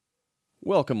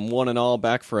Welcome, one and all,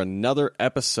 back for another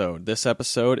episode. This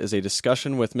episode is a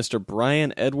discussion with Mr.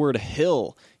 Brian Edward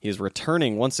Hill. He is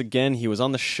returning once again. He was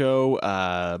on the show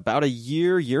about a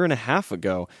year and a half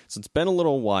ago, so it's been a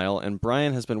little while, and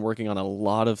Brian has been working on a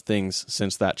lot of things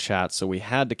since that chat, so we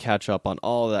had to catch up on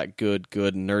all of that good,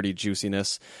 nerdy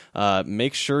juiciness.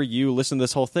 Make sure you listen to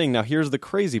this whole thing. Now, here's the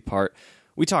crazy part.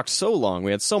 We talked so long,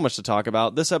 we had so much to talk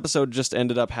about, this episode just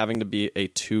ended up having to be a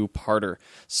two-parter.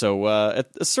 So at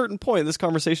a certain point, this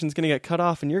conversation is going to get cut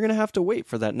off, and you're going to have to wait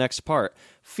for that next part.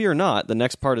 Fear not, the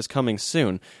next part is coming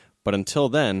soon. But until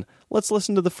then, let's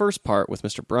listen to the first part with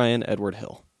Mr. Brian Edward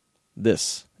Hill.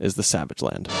 This is The Savage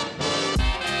Land.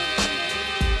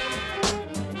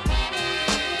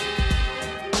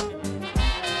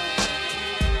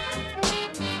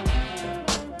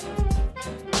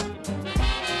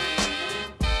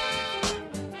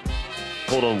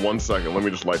 Hold on 1 second. Let me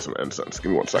just light some incense.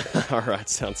 Give me 1 second. All right,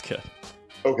 sounds good.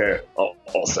 Okay,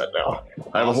 all set now.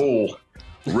 I have a whole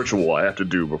ritual I have to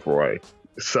do before I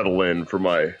settle in for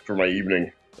my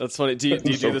evening. That's funny. Do you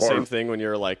do the same thing when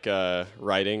you're like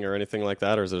writing or anything like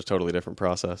that, or is it a totally different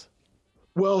process?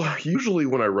 Well, usually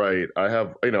when I write, I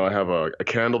have a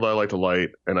candle that I like to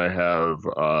light, and I have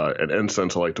an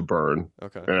incense I like to burn.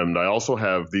 Okay. And I also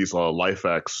have these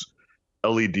LifeX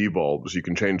LED bulbs. You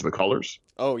can change the colors.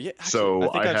 Oh yeah. Actually, so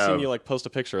I think I've seen you like post a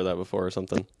picture of that before or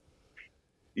something.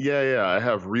 Yeah. I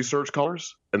have research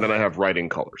colors, and then I have writing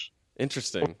colors.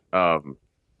 Interesting.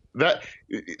 That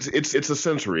it's a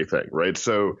sensory thing, right?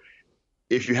 So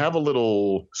if you have a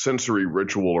little sensory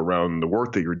ritual around the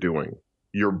work that you're doing,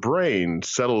 your brain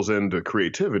settles into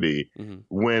creativity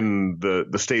when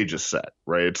the stage is set,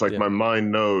 right? It's like my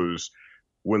mind knows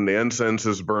when the incense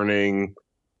is burning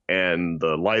and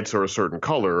the lights are a certain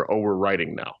color, oh, we're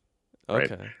writing now.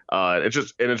 Right? Okay. It's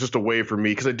just a way for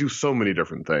me, because I do so many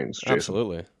different things, Jason,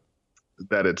 absolutely,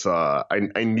 that it's I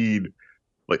need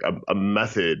like a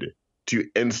method to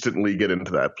instantly get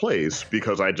into that place,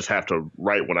 because I just have to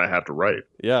write when I have to write.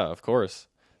 Yeah, of course.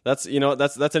 That's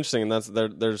interesting, and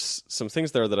there's some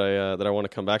things there that I want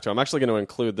to come back to. I'm actually going to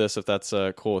include this, if that's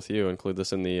cool with you. Include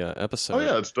this in the episode. Oh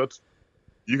yeah, that's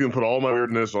you can put all my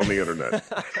weirdness on the internet.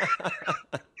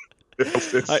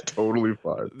 It's totally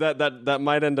fine. That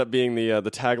might end up being the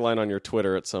tagline on your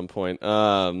Twitter at some point.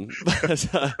 But,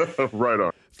 right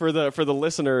on. For the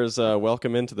listeners,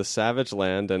 welcome into the Savage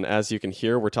Land, and as you can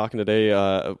hear, we're talking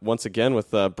today once again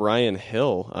with Brian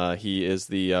Hill. He is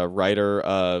the writer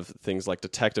of things like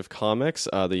Detective Comics,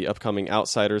 the upcoming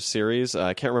Outsiders series.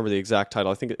 I can't remember the exact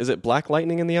title. I think, is it Black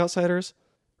Lightning and the Outsiders?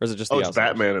 Or is it just the Outsiders?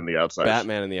 Batman and the Outsiders.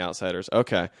 Batman and the Outsiders.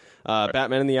 Okay.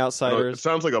 Batman and the Outsiders. It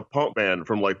sounds like a punk band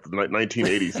from like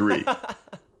 1983.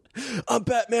 I'm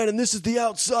Batman and this is the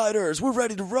Outsiders. We're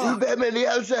ready to rock. I'm Batman and the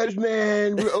Outsiders,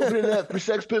 man. We're opening up for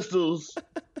Sex Pistols.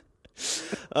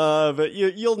 But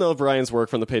you'll know Brian's work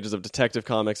from the pages of Detective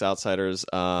Comics, Outsiders,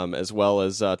 as well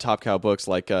as Top Cow books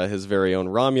like his very own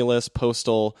Romulus,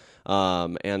 Postal,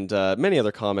 and many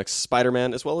other comics,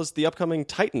 Spider-Man, as well as the upcoming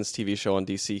Titans TV show on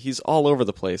DC. He's all over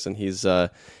the place, and he's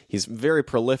very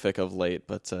prolific of late.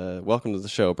 But welcome to the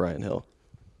show, Brian Hill.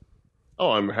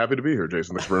 Oh, I'm happy to be here,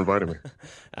 Jason. Thanks for inviting me.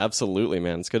 Absolutely,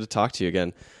 man. It's good to talk to you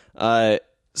again.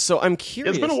 So I'm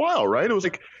curious. It's been a while, right? It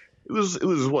was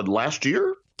what, last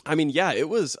year? I mean, yeah, it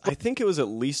was. I think it was at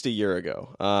least a year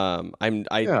ago. I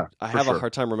have a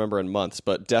hard time remembering months,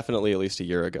 but definitely at least a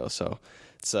year ago. So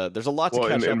it's there's a lot to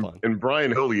catch up on. In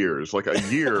Brian Hill years, like a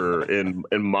year in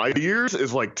my years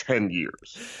is like 10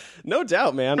 years. No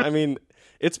doubt, man. I mean,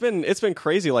 it's been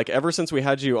crazy. Like ever since we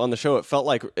had you on the show, it felt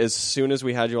like as soon as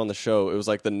we had you on the show, it was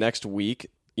like the next week,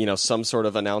 some sort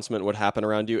of announcement would happen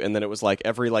around you, and then it was like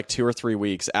every like 2 or 3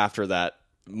 weeks after that,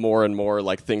 more and more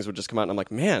like things would just come out, and I'm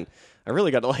like, man, I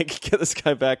really got to like get this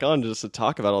guy back on just to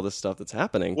talk about all this stuff that's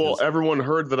happening. Well, everyone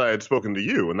heard that I had spoken to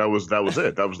you, and that was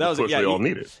it. That was the push they all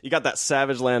needed. You got that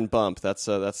Savage Land bump. That's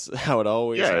how it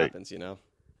always happens,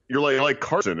 You're like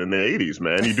Carson in the 80s,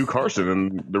 man. You do Carson,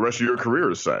 and the rest of your career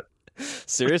is set.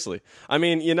 Seriously. I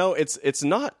mean, it's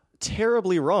not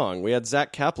terribly wrong. We had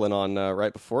Zach Kaplan on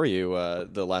right before you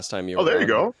the last time you were there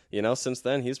on. you go. Since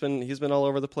then he's been all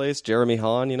over the place. Jeremy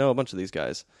Hahn, a bunch of these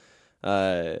guys.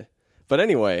 But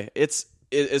anyway,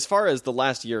 as far as the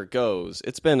last year goes,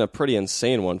 it's been a pretty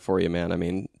insane one for you, man. I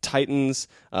mean, Titans,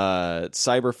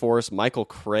 Cyberforce, Michael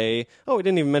Cray. Oh, we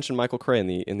didn't even mention Michael Cray in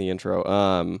the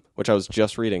intro, which I was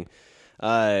just reading.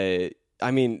 I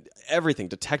mean, everything.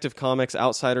 Detective Comics,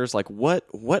 Outsiders. Like,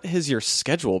 what has your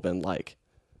schedule been like?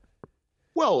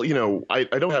 Well, I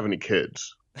don't have any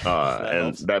kids,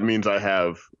 and that means I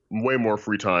have way more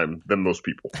free time than most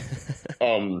people.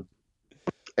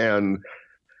 And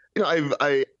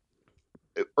I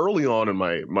early on in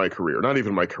my career, not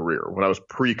even my career, when I was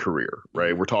pre-career,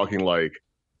 right? We're talking like,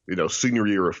 senior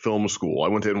year of film school. I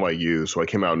went to NYU, so I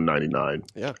came out in 99.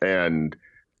 Yeah. And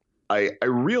I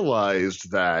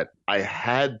realized that I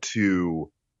had to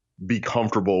be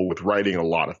comfortable with writing a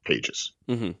lot of pages.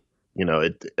 Mm-hmm.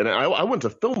 And I went to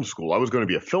film school. I was going to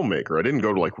be a filmmaker. I didn't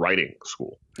go to like writing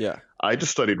school. Yeah. I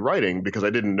just studied writing because I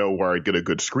didn't know where I'd get a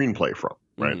good screenplay from,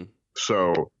 right? Mm-hmm.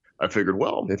 So I figured,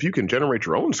 well, if you can generate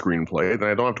your own screenplay, then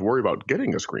I don't have to worry about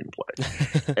getting a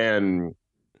screenplay. And,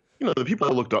 the people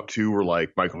I looked up to were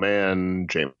like Michael Mann,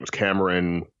 James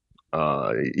Cameron,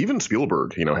 even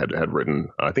Spielberg, had written,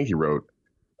 I think he wrote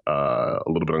a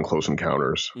little bit on Close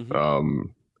Encounters, Mm-hmm.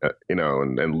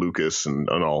 And Lucas and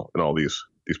all these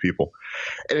people.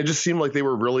 And it just seemed like they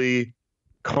were really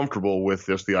comfortable with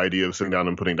just the idea of sitting down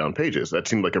and putting down pages. That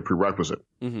seemed like a prerequisite.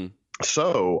 Mm-hmm.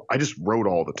 So I just wrote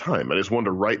all the time. I just wanted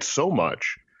to write so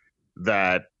much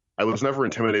that I was never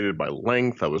intimidated by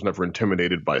length. I was never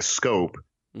intimidated by scope.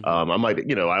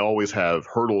 Mm-hmm. I always have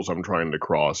hurdles I'm trying to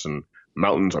cross and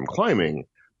mountains I'm climbing,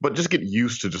 but just get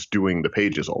used to just doing the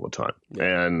pages all the time.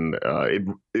 Yeah. And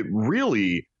it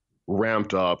really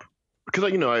ramped up because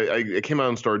I came out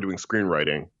and started doing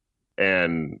screenwriting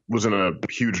and was in a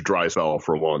huge dry spell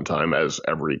for a long time, as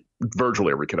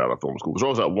virtually every kid out of film school. There's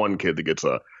always that one kid that gets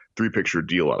a 3-picture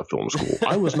deal out of film school.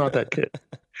 I was not that kid.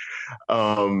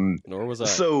 Nor was I.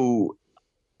 So,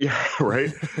 yeah,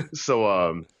 right.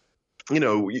 So,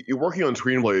 you're working on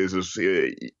screenplays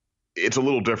it's a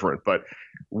little different. But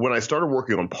when I started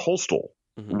working on Postal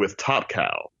Mm-hmm. with Top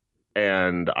Cow,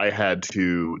 and I had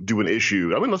to do an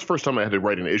issue. I mean, that's the first time I had to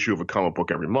write an issue of a comic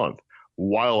book every month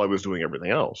while I was doing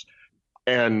everything else.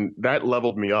 And that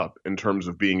leveled me up in terms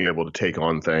of being able to take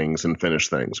on things and finish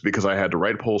things, because I had to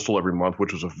write Postal every month,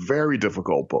 which was a very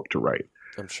difficult book to write.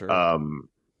 I'm sure.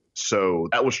 So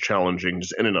that was challenging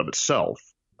just in and of itself,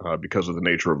 because of the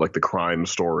nature of like the crime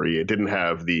story. It didn't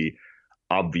have the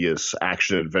obvious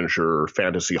action adventure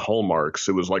fantasy hallmarks.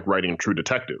 It was like writing True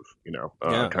Detective,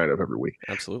 kind of every week.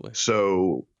 Absolutely.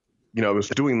 So, I was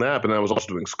doing that, but then I was also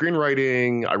doing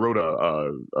screenwriting. I wrote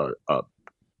a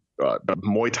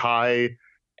Muay Thai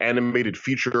animated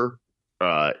feature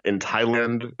in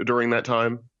Thailand during that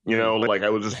time. Like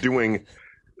I was just doing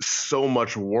so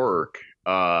much work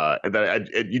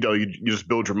that you just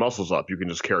build your muscles up. You can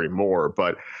just carry more.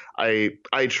 But I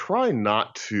try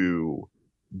not to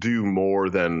do more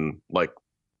than like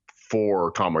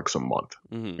 4 comics a month,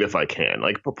 Mm-hmm. if I can.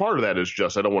 Like, part of that is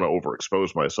just I don't want to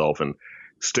overexpose myself and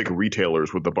stick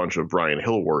retailers with a bunch of Brian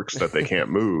Hill works that they can't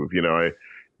move. I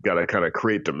got to kind of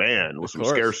create demand with some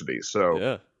scarcity. So,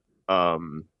 Yeah.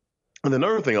 And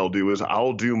another thing I'll do is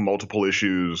I'll do multiple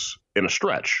issues in a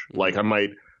stretch. Mm-hmm. Like I might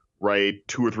write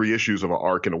 2 or 3 issues of an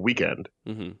arc in a weekend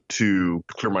Mm-hmm. to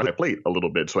clear my plate a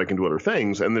little bit so I can do other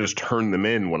things, and then just turn them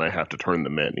in when I have to turn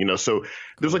them in. So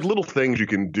there's like little things you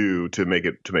can do to make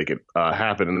it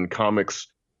happen. And in comics,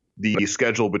 the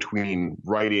schedule between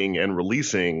writing and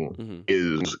releasing Mm-hmm.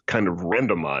 is kind of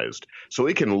randomized. So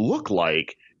it can look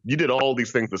like you did all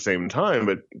these things at the same time,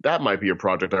 but that might be a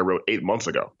project I wrote 8 months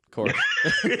ago. Of course.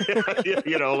 Like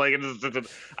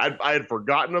I had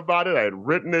forgotten about it. I had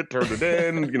written it, turned it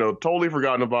in, totally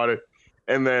forgotten about it.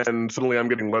 And then suddenly I'm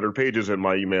getting lettered pages in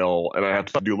my email, and I have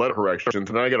to do letter corrections, and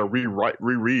then I got to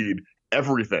reread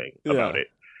everything about it.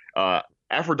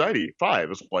 Aphrodite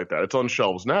 5 is like that. It's on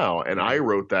shelves now, and I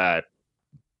wrote that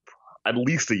at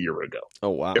least a year ago. Oh,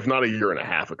 wow. If not a year and a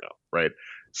half ago, right?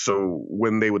 So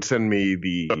when they would send me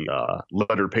the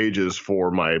lettered pages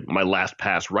for my last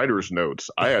pass writer's notes,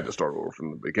 I had to start over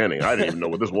from the beginning. I didn't even know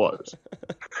what this was.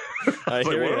 I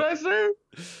hear what you. did I say?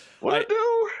 What did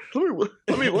I do?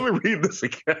 Let me read this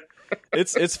again.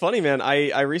 It's funny, man.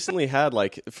 I recently had,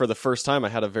 like, for the first time, I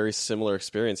had a very similar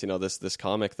experience. This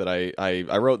comic that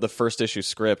I wrote the first issue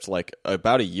script like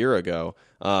about a year ago,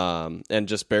 and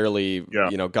just barely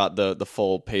got the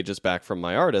full pages back from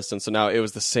my artist, and so now it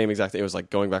was the same exact thing. It was like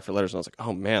going back for letters, and I was like,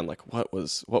 oh man, like what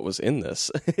was in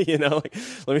this? Like,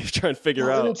 let me try and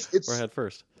figure out where I had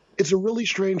first. It's a really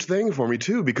strange thing for me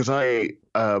too, because I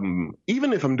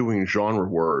even if I'm doing genre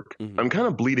work, Mm-hmm. I'm kind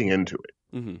of bleeding into it.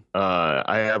 Mm-hmm.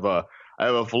 I have a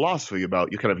philosophy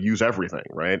about you kind of use everything,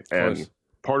 right? And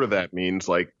part of that means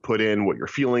like put in what you're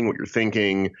feeling, what you're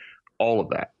thinking, all of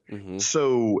that. Mm-hmm.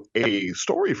 So a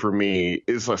story for me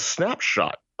is a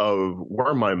snapshot of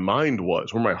where my mind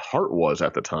was, where my heart was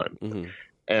at the time. Mm-hmm.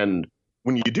 And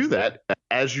when you do that,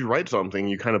 as you write something,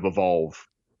 you kind of evolve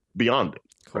beyond it,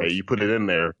 right? You put it in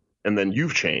there, and then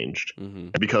you've changed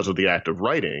because of the act of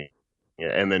writing.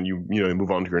 And then you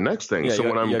move on to your next thing. So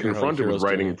when I'm confronted with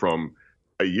writing from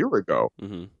a year ago,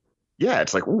 yeah,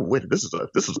 it's like, oh wait, this is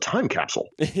a time capsule.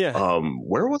 Yeah.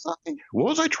 Where was I? What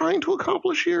was I trying to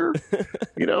accomplish here?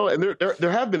 And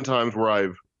there have been times where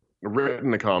I've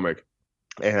written a comic,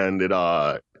 and it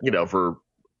for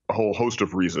a whole host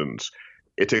of reasons,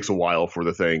 it takes a while for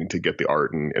the thing to get the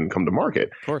art and come to market.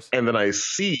 Of course. And then I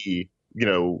see,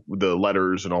 the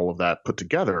letters and all of that put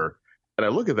together, and I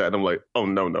look at that and I'm like, oh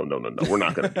no, we're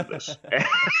not going to do this.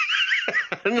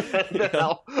 And then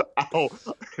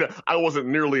I wasn't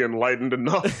nearly enlightened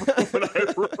enough when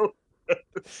I wrote.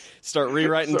 Start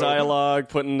rewriting dialogue,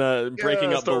 putting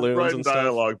breaking up balloons and stuff.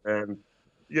 Dialogue, man.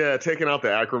 Yeah, taking out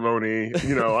the acrimony. I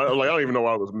don't even know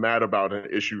what I was mad about in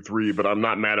issue 3, but I'm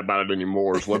not mad about it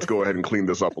anymore. So let's go ahead and clean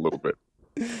this up a little bit.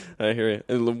 I hear you.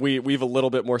 And we weave a little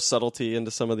bit more subtlety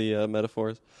into some of the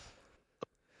metaphors.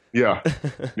 Yeah,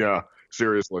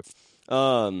 seriously.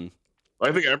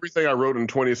 I think everything I wrote in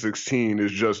 2016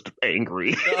 is just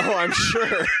angry. Oh, I'm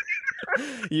sure.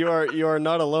 You are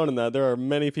not alone in that. There are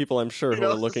many people, I'm sure, who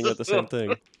are looking at the same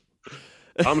thing.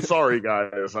 I'm sorry,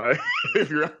 guys. If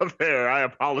you're out there, I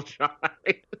apologize.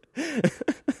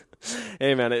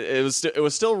 Hey, man, it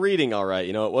was still reading all right.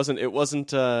 It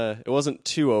wasn't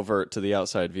too overt to the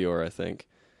outside viewer, I think,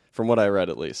 from what I read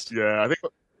at least. Yeah, I think.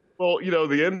 Well,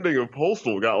 the ending of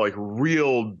Postal got like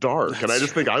real dark, and I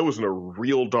just think I was in a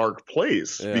real dark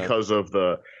place because of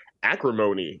the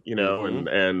acrimony,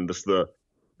 and just the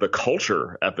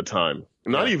culture at the time.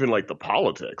 Not even like the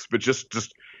politics, but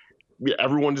just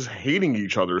everyone just hating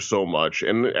each other so much.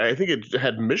 And I think it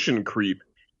had mission creep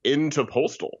into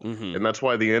Postal, and that's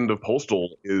why the end of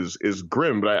Postal is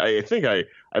grim. But I think I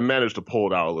managed to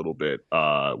pull it out a little bit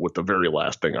with the very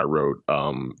last thing I wrote,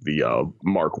 the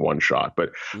Mark one shot.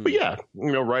 But yeah,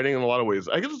 writing in a lot of ways,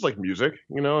 I guess it's like music.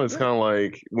 It's kind of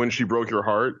like When She Broke Your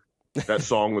Heart. That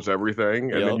song was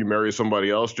everything, and then you marry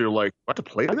somebody else. You're like, what, to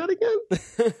play that again?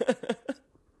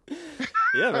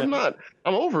 Yeah, man.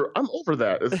 I'm over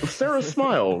that. It's Sarah's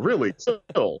smile, really,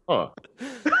 still, huh?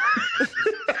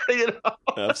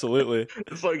 Absolutely.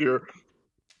 It's like you're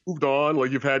moved on,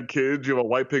 like you've had kids, you have a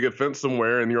white picket fence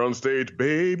somewhere, and you're on stage,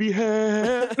 baby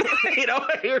head.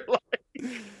 You're like,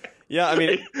 yeah, I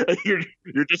mean,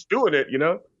 you're just doing it,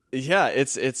 Yeah,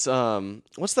 it's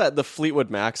what's that, the Fleetwood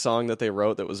Mac song that they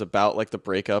wrote that was about like the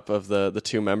breakup of the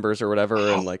two members or whatever,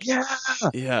 and like yeah.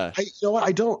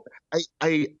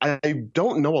 I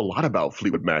don't know a lot about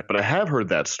Fleetwood Mac, but I have heard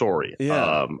that story.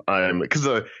 Yeah, because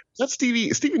that's Stevie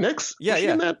Nicks.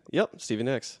 Yeah. That? Yep, Stevie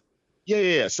Nicks.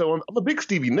 Yeah. So I'm a big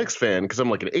Stevie Nicks fan because I'm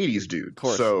like an '80s dude. Of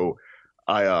course. So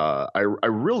I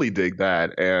really dig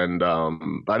that, and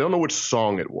I don't know which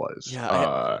song it was.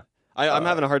 Yeah. I'm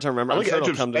having a hard time remembering. I'm sure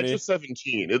it'll come to me. Edge of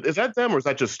 17. Is that them or is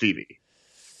that just Stevie?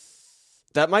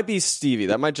 That might be Stevie.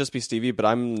 That might just be Stevie, but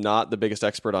I'm not the biggest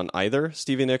expert on either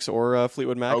Stevie Nicks or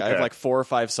Fleetwood Mac. Okay. I have like 4 or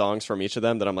 5 songs from each of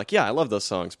them that I'm like, yeah, I love those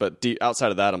songs. But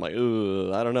outside of that, I'm like,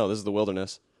 ooh, I don't know. This is the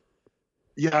wilderness.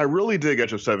 Yeah, I really dig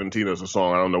Edge of 17 as a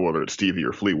song. I don't know whether it's Stevie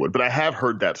or Fleetwood, but I have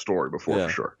heard that story before for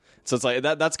sure. So it's like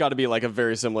that's got to be like a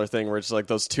very similar thing where it's like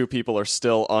those two people are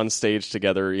still on stage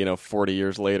together, 40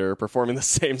 years later, performing the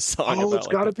same song. Oh, it's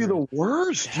got to be the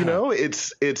worst. Yeah.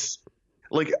 It's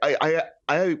like I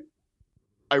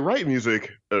write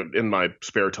music in my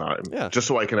spare time, just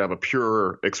so I can have a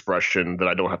pure expression that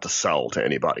I don't have to sell to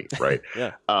anybody, right?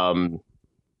 Yeah.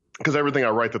 Because everything I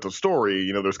write that's a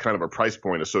story, there's kind of a price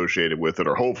point associated with it,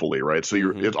 or hopefully, right? So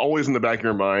it's always in the back of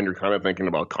your mind. You're kind of thinking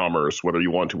about commerce, whether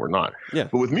you want to or not. Yeah.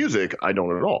 But with music, I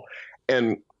don't at all.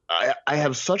 And I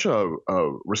have such a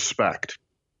respect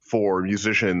for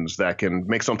musicians that can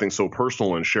make something so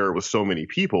personal and share it with so many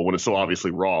people when it's so obviously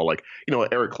raw. Like,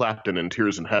 Eric Clapton in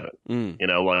Tears in Heaven,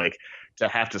 like to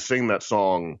have to sing that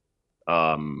song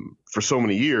for so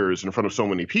many years in front of so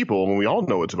many people, when we all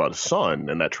know it's about his son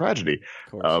and that tragedy.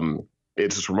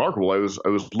 It's just remarkable. I was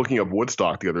looking up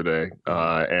Woodstock the other day,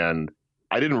 and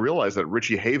I didn't realize that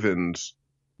Richie Havens,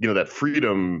 that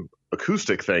Freedom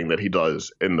acoustic thing that he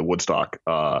does in the Woodstock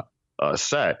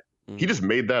set, he just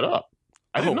made that up.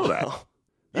 I didn't know that.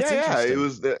 That's it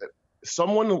was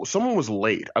someone was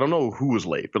late. I don't know who was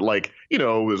late, but it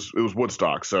was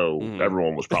Woodstock, so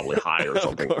everyone was probably high or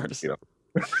something. Of course.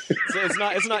 So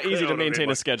it's not easy to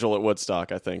maintain a schedule at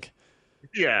Woodstock, I think.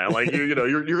 Yeah, you're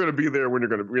going to be there when you're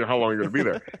going to how long you're going to be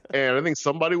there. And I think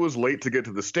somebody was late to get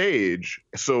to the stage,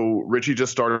 so Richie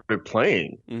just started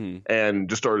playing and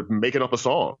just started making up a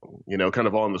song, kind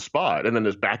of on the spot. And then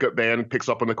his backup band picks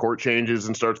up on the chord changes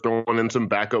and starts throwing in some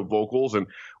backup vocals. And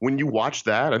when you watch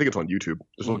that, I think it's on YouTube.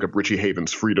 Just look up Richie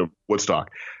Havens Freedom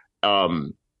Woodstock,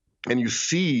 and you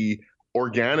see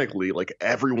organically, like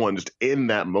everyone just in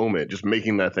that moment, just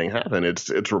making that thing happen.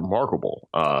 It's remarkable.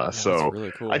 That's So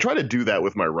really cool. I try to do that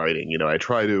with my writing. You know, I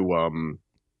try to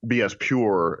be as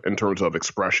pure in terms of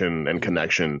expression and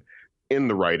connection in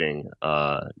the writing,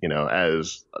 you know,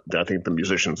 as I think the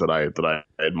musicians that I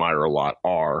admire a lot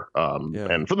are.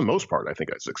 And for the most part, I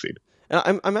think I succeed.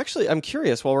 I'm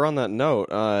curious. While we're on that note,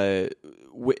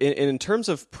 in terms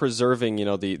of preserving, you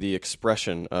know, the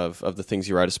expression of the things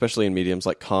you write, especially in mediums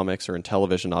like comics or in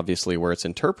television, obviously where it's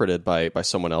interpreted by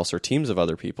someone else or teams of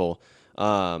other people.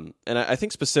 And I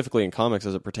think specifically in comics,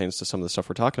 as it pertains to some of the stuff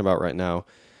we're talking about right now,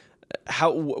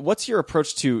 what's your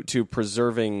approach to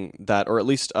preserving that, or at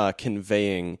least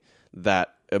conveying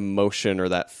that emotion or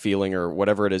that feeling or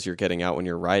whatever it is you're getting out when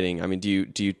you're writing? I mean, do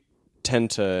you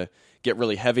tend to get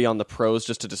really heavy on the prose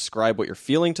just to describe what you're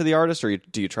feeling to the artist, or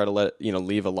do you try to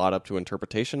leave a lot up to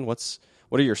interpretation? What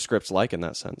are your scripts like in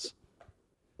that sense?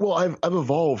 Well, I've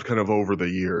evolved kind of over the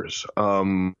years.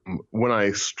 When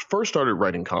I first started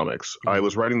writing comics, I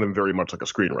was writing them very much like a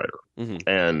screenwriter,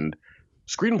 and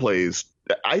screenplays.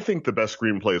 I think the best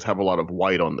screenplays have a lot of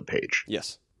white on the page.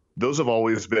 Yes. Those have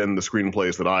always been the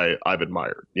screenplays that I've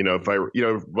admired. You know,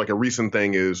 like a recent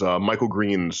thing is Michael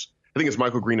Green's. I think it's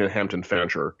Michael Green and Hampton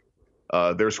Fancher.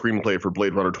 Their screenplay for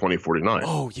Blade Runner 2049.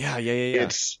 Oh yeah.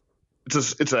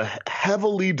 It's a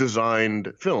heavily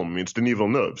designed film. I mean, it's Denis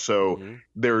Villeneuve, so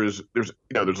there's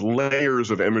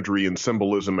layers of imagery and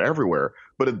symbolism everywhere.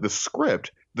 But the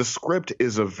script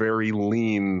is a very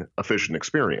lean, efficient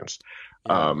experience.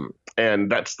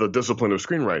 And that's the discipline of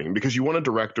screenwriting, because you want a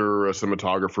director, a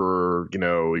cinematographer, you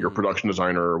know, your production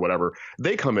designer or whatever.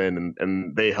 They come in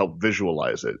and they help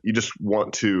visualize it. You just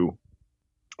want to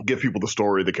give people the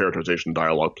story, the characterization,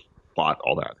 dialogue, plot,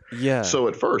 all that. Yeah. So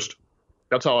at first,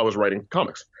 that's how I was writing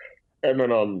comics. And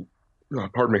then,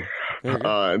 pardon me.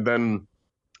 And then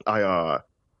I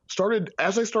started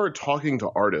talking to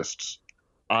artists,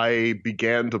 I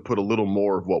began to put a little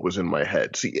more of what was in my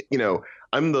head. See, you know,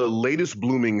 I'm the latest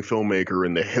blooming filmmaker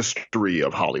in the history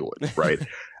of Hollywood, right?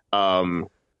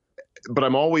 But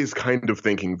I'm always kind of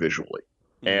thinking visually.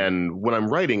 And when I'm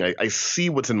writing, I see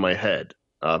what's in my head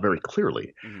very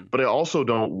clearly. But I also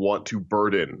don't want to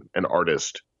burden an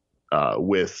artist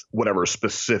with whatever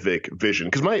specific vision.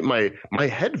 Because my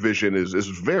head vision is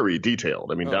very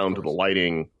detailed. I mean, down to the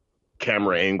lighting,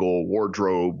 camera angle,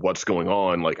 wardrobe, what's going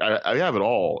on. Like I have it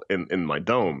all in my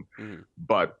dome.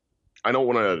 But I don't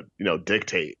want to, you know,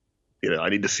 dictate. You know, I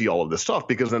need to see all of this stuff,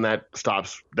 because then that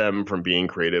stops them from being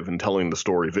creative and telling the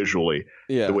story visually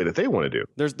the way that they want to do.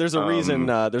 There's a reason.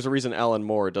 There's a reason Alan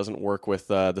Moore doesn't work with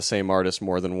the same artist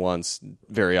more than once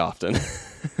very often.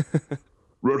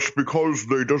 That's because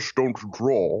they just don't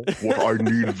draw what I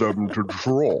need them to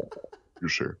draw. You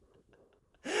see,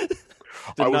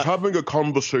 I was having a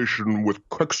conversation with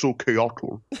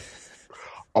Quetzalcoatl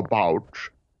about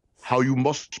how you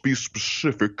must be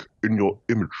specific in your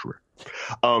imagery.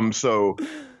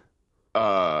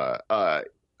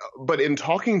 But in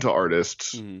talking to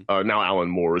artists, now Alan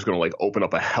Moore is going to like open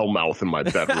up a hellmouth in my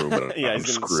bedroom. And yeah,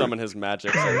 he's going to summon his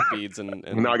magic beads and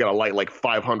now I got to light like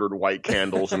 500 white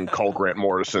candles and call Grant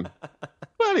Morrison.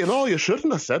 Well, you know, you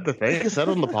shouldn't have said the thing you said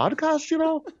on the podcast. You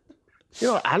know,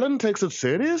 Alan takes it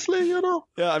seriously. You know.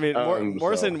 Yeah, I mean,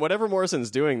 Morrison. Whatever Morrison's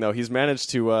doing, though, he's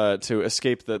managed to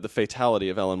escape the fatality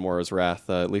of Alan Moore's wrath,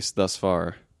 at least thus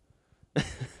far.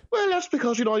 Well, that's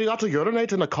because, you know, you got to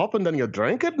urinate in a cup and then you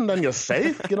drink it and then you're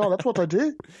safe. You know, that's what I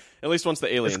do. At least once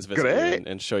the aliens visit you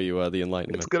and show you the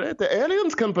Enlightenment. It's great. The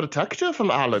aliens can protect you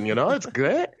from Alan, you know. It's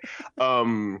great.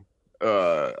 Grant's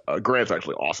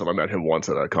actually awesome. I met him once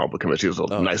at a comic book convention. He was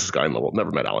the nicest guy in the world.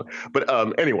 Never met Alan.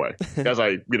 But anyway, as I,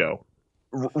 you know,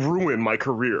 ruin my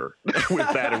career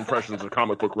with bad impressions of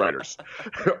comic book writers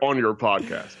on your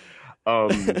podcast.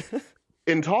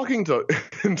 In talking to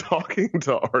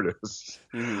artists,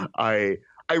 I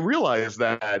realize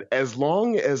that as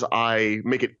long as I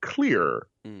make it clear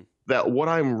that what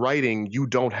I'm writing you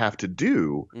don't have to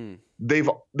do,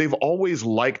 they've always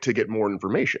liked to get more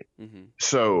information.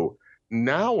 So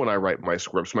now when I write my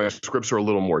scripts are a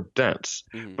little more dense,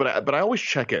 but I always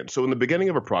check in. So in the beginning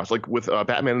of a process, like with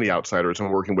Batman and the Outsiders, I'm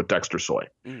working with Dexter Soy,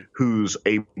 who's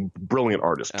a brilliant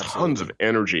artist, tons of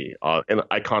energy and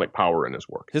iconic power in his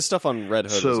work. His stuff on Red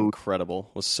Hood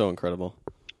was so incredible.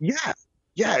 Yeah.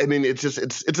 I mean, it's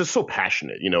just so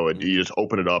passionate. You know, you just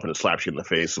open it up and it slaps you in the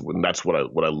face, and that's what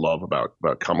I love about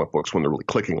comic books when they're really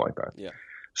clicking like that. Yeah.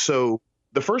 So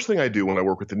the first thing I do when I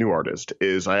work with a new artist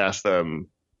is I ask them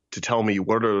to tell me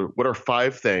what are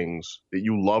 5 things that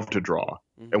you love to draw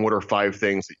and what are 5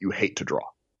 things that you hate to draw.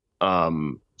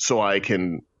 So I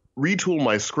can retool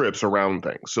my scripts around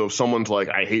things. So if someone's like,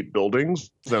 I hate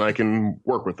buildings, then I can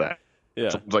work with that. Yeah.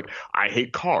 Someone's like, I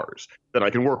hate cars, then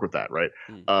I can work with that, right?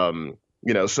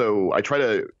 So I try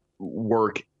to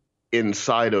work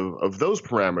inside of those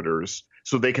parameters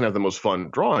so they can have the most fun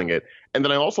drawing it. And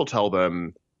then I also tell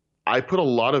them, I put a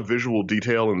lot of visual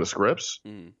detail in the scripts,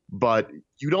 but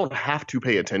you don't have to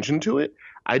pay attention to it.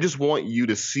 I just want you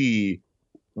to see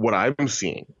what I'm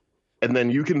seeing. And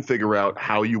then you can figure out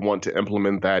how you want to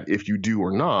implement that if you do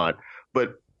or not.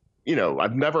 But,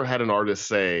 I've never had an artist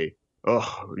say,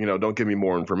 oh, don't give me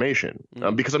more information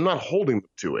because I'm not holding them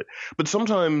to it. But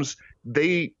sometimes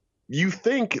you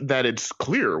think that it's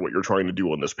clear what you're trying to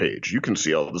do on this page. You can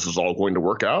see how this is all going to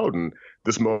work out, and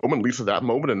this moment leads to that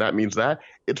moment, and that means that.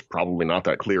 It's probably not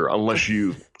that clear unless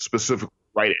you specifically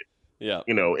write it,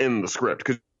 in the script,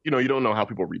 because you don't know how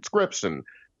people read scripts and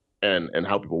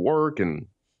how people work and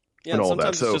yeah, and all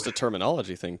sometimes that. So it's just a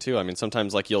terminology thing too. I mean,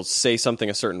 sometimes like you'll say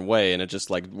something a certain way, and it just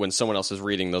like when someone else is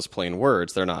reading those plain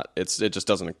words, they're not. It just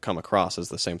doesn't come across as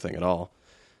the same thing at all.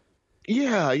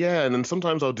 Yeah, and then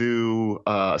sometimes I'll do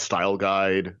a style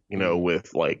guide,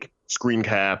 with like screen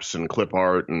caps and clip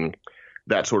art and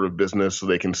that sort of business, so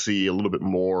they can see a little bit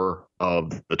more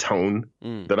of the tone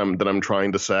that I'm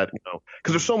trying to set.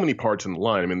 Because there's so many parts in the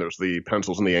line. I mean, there's the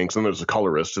pencils and the inks, and there's the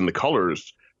colorists, and the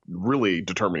colors really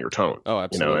determine your tone. Oh,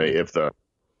 absolutely. If the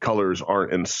colors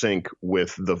aren't in sync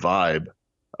with the vibe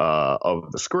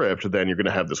of the script, then you're going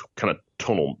to have this kind of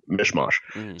tonal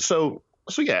mishmash. So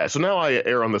now I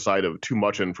err on the side of too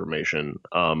much information,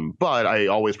 but I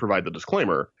always provide the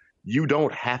disclaimer. You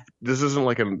don't have. This isn't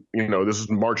like this is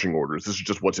marching orders. This is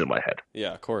just what's in my head.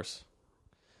 Yeah, of course.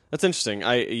 That's interesting.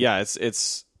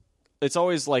 It's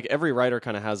always like every writer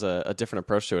kind of has a different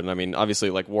approach to it. And I mean, obviously,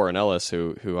 like Warren Ellis,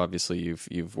 who obviously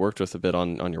you've worked with a bit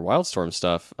on your Wildstorm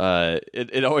stuff.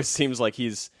 It always seems like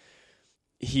he's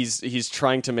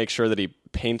trying to make sure that he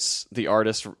paints the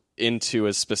artist into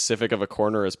as specific of a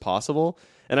corner as possible.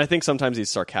 And I think sometimes he's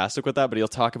sarcastic with that, but he'll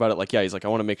talk about it like, he's like, I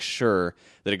want to make sure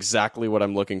that exactly what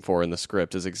I'm looking for in the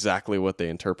script is exactly what they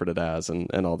interpret it as,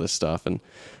 and all this stuff. And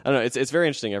I don't know, it's very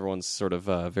interesting. Everyone's sort of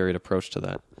varied approach to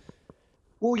that.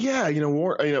 Well, yeah,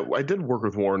 Warren, I did work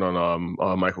with Warren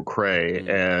on Michael Cray,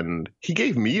 and he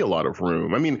gave me a lot of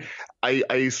room. I mean,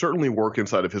 I certainly work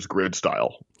inside of his grid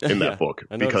style in that book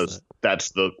because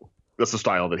that's the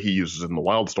style that he uses in the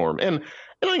Wildstorm, and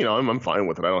I'm fine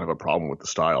with it. I don't have a problem with the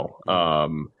style.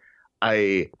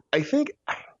 I think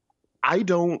I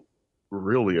don't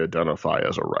really identify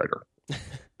as a writer.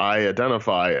 I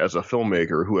identify as a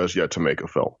filmmaker who has yet to make a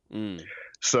film.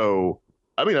 So.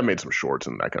 I mean, I made some shorts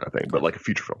and that kind of thing, but like a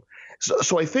feature film.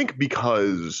 So I think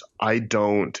because I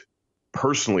don't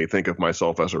personally think of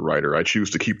myself as a writer, I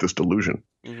choose to keep this delusion.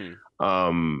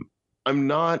 I'm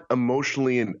not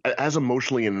emotionally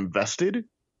invested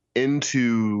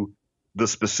into the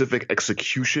specific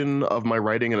execution of my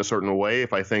writing in a certain way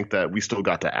if I think that we still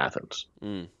got to Athens.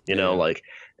 Like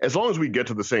as long as we get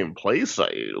to the same place,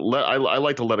 I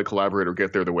like to let a collaborator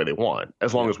get there the way they want,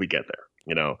 as long as we get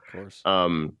there, Of course.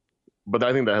 But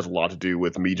I think that has a lot to do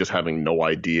with me just having no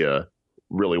idea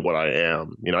really what I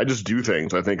am. I just do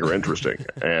things I think are interesting,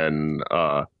 and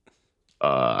I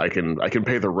can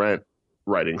pay the rent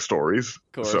writing stories,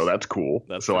 so that's cool.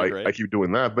 So I keep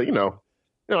doing that. But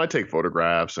I take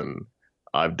photographs, and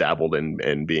I've dabbled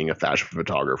in being a fashion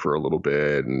photographer a little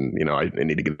bit, and I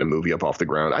need to get the movie up off the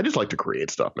ground. I just like to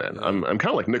create stuff, man. I'm kind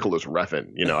of like Nicholas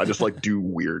Refn. I just like do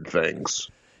weird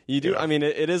things. You do. Yeah. I mean,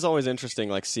 it is always interesting,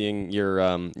 like seeing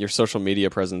your social media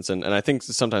presence, and I think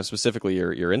sometimes specifically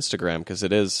your Instagram, because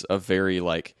it is a very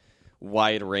like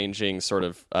wide-ranging sort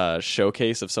of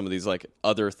showcase of some of these like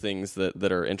other things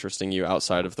that are interesting you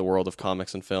outside of the world of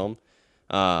comics and film.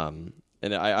 And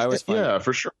I always find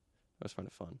for sure. I always find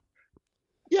it fun.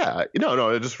 Yeah,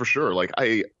 no, just for sure. Like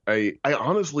I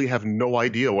honestly have no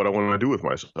idea what I want to do with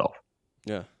myself.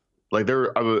 Yeah, like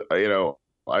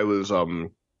I was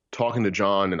talking to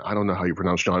John, and I don't know how you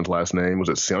pronounce John's last name. Was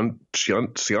it Siantres?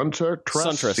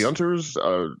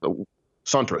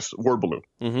 Suntress, Word Balloon.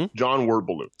 John Word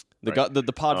Balloon.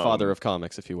 The podfather of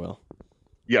comics, if you will.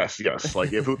 Yes.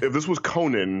 Like if this was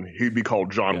Conan, he'd be called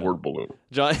John Word Balloon.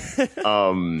 John's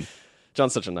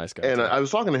such a nice guy. And too. I was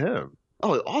talking to him.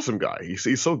 Oh, awesome guy.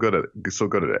 He's so good at it. He's so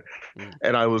good at it.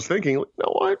 And I was thinking, you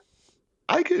know what?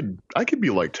 I could be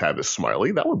like Tavis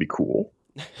Smiley. That would be cool.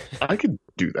 I could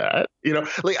do that.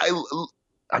 Like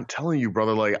I'm telling you,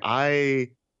 brother, like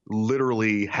I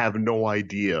literally have no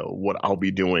idea what I'll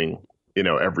be doing,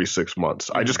 every 6 months.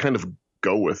 I just kind of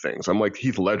go with things. I'm like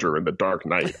Heath Ledger in The Dark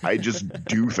Knight. I just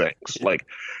do things. Like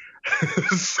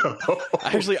so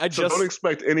actually I don't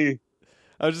expect any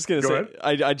I was just gonna Go say,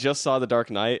 I just saw The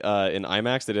Dark Knight in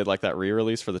IMAX. They did like that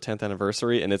re-release for the 10th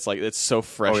anniversary, and it's like it's so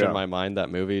fresh in my mind, that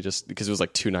movie, just because it was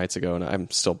like 2 nights ago, and I'm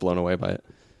still blown away by it.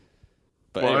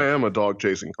 But well, anyway. I am a dog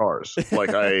chasing cars.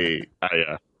 Like I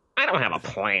don't have a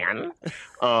plan.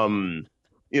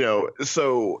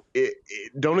 So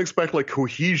don't expect like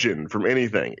cohesion from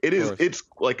anything. It's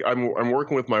like I'm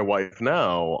working with my wife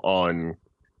now on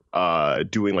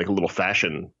doing like a little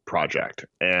fashion project,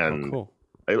 and cool.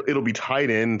 It'll be tied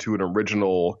into an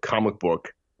original comic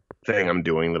book thing I'm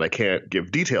doing that I can't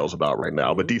give details about right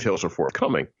now, but details are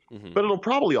forthcoming. Mm-hmm. But it'll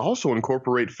probably also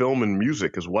incorporate film and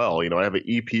music as well. I have an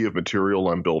EP of material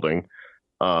I'm building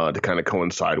to kind of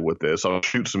coincide with this. I'll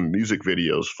shoot some music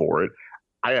videos for it.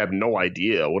 I have no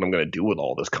idea what I'm going to do with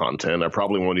all this content. I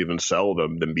probably won't even sell the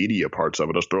media parts of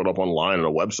it. Just throw it up online on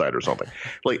a website or something.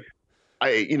 Like,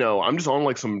 I'm just on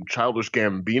like some Childish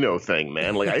Gambino thing,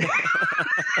 man. Like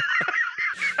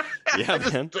yeah,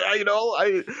 man.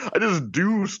 I just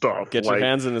do stuff. Get your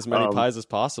hands in as many pies as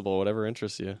possible, whatever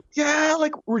interests you. Yeah,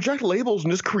 like reject labels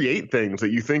and just create things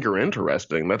that you think are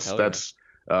interesting. That's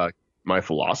my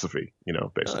philosophy,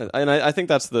 basically. And I think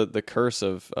that's the curse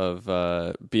of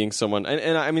being someone.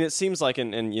 And I mean, it seems like,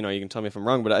 and you can tell me if I'm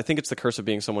wrong, but I think it's the curse of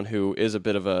being someone who is a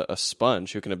bit of a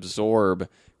sponge, who can absorb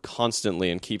constantly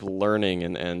and keep learning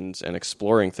and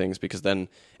exploring things, because then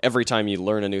every time you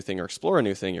learn a new thing or explore a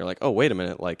new thing, you're like, oh, wait a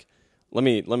minute, like let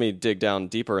me dig down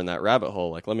deeper in that rabbit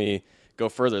hole. Like, let me go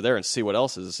further there and see what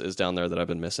else is down there that I've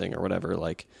been missing or whatever.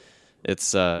 Like,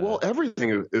 it's well,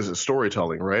 everything is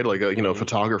storytelling, right? Like,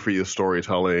 photography is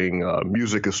storytelling,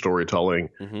 music is storytelling,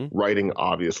 writing,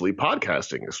 obviously,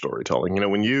 podcasting is storytelling.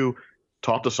 When you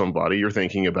talk to somebody, you're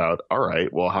thinking about, all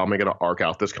right, well, how am I going to arc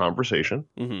out this conversation?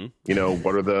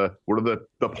 What are the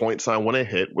points I want to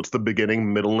hit? What's the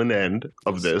beginning, middle, and end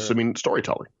of this? Sure. I mean,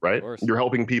 storytelling, right? You're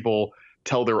helping people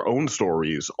tell their own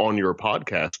stories on your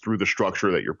podcast through the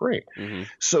structure that you're bringing.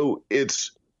 So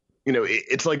it's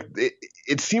like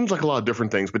it seems like a lot of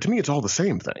different things, but to me, it's all the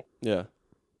same thing. Yeah.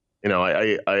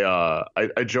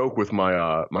 I joke with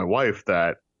my wife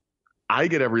that I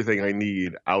get everything I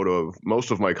need out of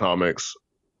most of my comics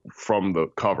from the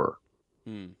cover,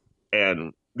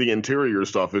 and the interior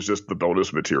stuff is just the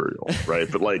bonus material,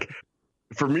 right? But like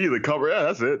for me, the cover,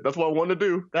 that's it. That's what I wanted to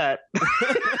do. That.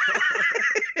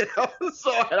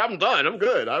 So I'm done. I'm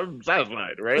good. I'm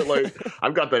satisfied, right? Like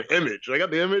I've got the image. I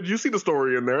got the image. You see the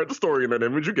story in there. The story in that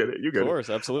image. You get it. You get it. Of course,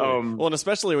 absolutely. Well, and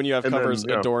especially when you have covers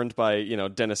adorned by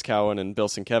Dennis Cowan and Bill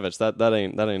Sienkiewicz. That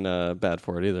ain't bad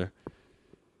for it either.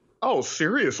 Oh,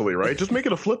 seriously, right? Just make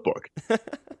it a flip book.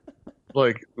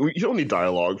 Like, you don't need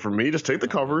dialogue from me. Just take the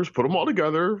covers, put them all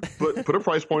together, put a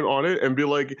price point on it, and be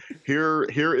like, here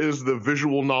is the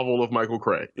visual novel of Michael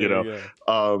Craig.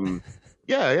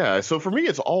 Yeah. So for me,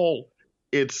 it's all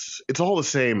the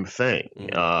same thing.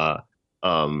 Not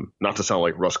to sound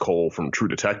like Russ Cole from True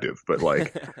Detective, but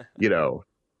like,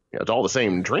 it's all the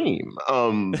same dream.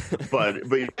 But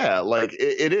yeah, like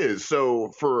it is.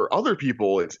 So for other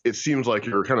people, it seems like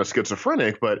you're kind of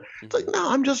schizophrenic, but it's like, no,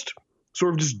 I'm just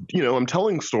sort of just, I'm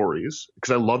telling stories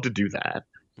because I love to do that.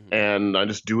 And I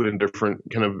just do it in different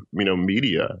kind of,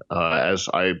 media as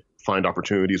I find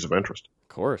opportunities of interest. Of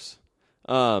course.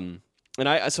 And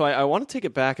I want to take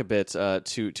it back a bit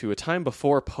to a time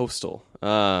before Postal.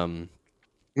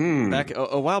 Back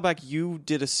a while back, you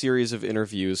did a series of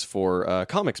interviews for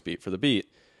Comics Beat for the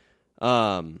Beat.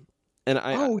 Wow,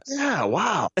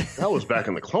 that was back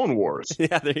in the Clone Wars.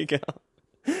 Yeah, there you go.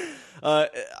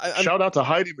 Shout out to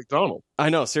Heidi McDonald. I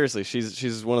know, seriously,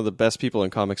 she's one of the best people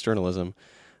in comics journalism.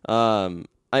 I'm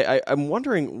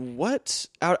wondering, what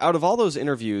out of all those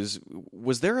interviews,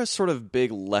 was there a sort of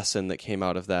big lesson that came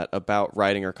out of that about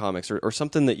writing or comics, or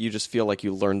something that you just feel like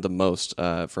you learned the most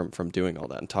from doing all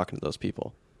that and talking to those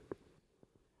people?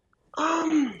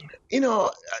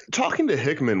 Talking to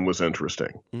Hickman was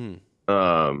interesting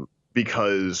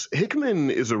because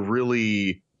Hickman is a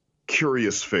really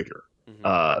curious figure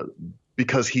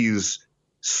because he's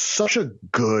such a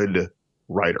good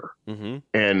writer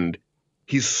and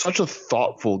he's such a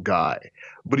thoughtful guy,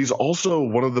 but he's also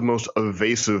one of the most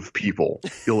evasive people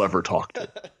you'll ever talk to.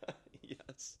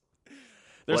 Yes.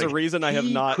 There's a reason I have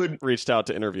not reached out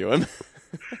to interview him.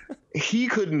 He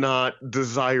could not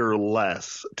desire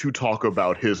less to talk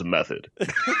about his method.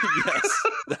 Yes,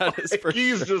 that is for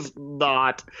He's sure. just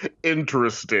not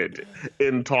interested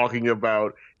in talking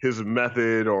about his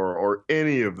method or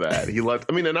any of that.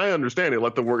 And I understand it.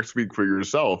 Let the work speak for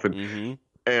yourself.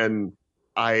 And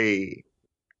I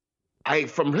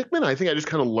from Hickman, I think I just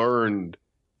kind of learned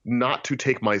not to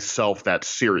take myself that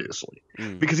seriously,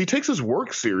 because he takes his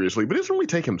work seriously, but he doesn't really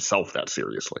take himself that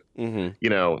seriously. You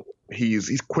know,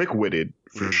 he's quick-witted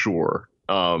for sure.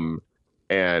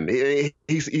 And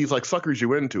he's like suckers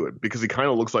you into it because he kind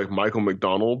of looks like Michael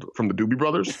McDonald from the Doobie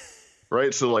Brothers,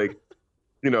 right? So like,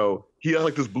 you know, he has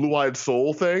like this blue-eyed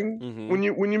soul thing when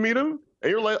you meet him, and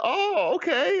you're like, oh,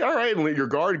 okay, all right, and your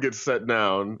guard gets set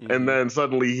down, and then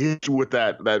suddenly he hits you with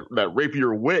that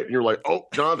rapier wit, and you're like, oh,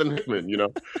 Jonathan Hickman, you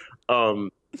know.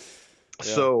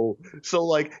 So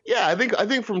like, yeah, I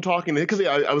think from talking to him, because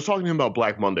I was talking to him about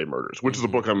Black Monday Murders, which is a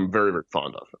book I'm very, very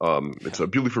fond of. It's a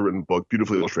beautifully written book,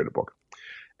 beautifully illustrated book.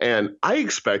 And I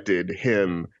expected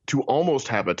him to almost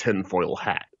have a tinfoil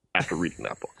hat after reading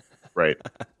that book, right?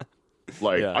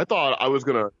 Like, I thought I was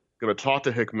gonna talk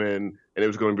to Hickman, and it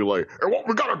was gonna be like, and what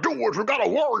we gotta do is we gotta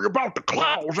worry about the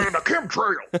clouds and the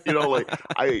chemtrail. You know, like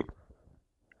I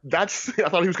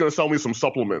thought he was gonna sell me some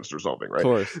supplements or something, right? Of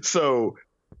course. So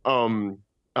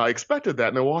I expected that,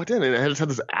 and I walked in, and I just had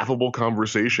this affable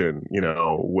conversation, you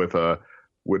know, with a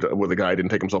guy who didn't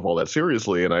take himself all that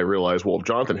seriously, and I realized, well, if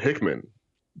Jonathan Hickman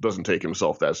doesn't take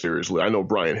himself that seriously, I know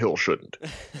Brian Hill shouldn't.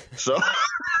 So,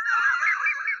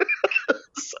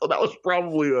 so that was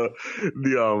probably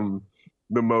the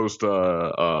most kind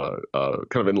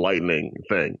of enlightening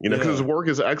thing, you know, because his work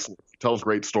is excellent. He tells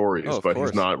great stories, but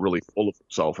he's not really full of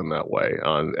himself in that way,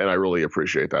 and I really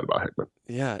appreciate that about Hickman.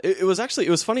 Yeah, it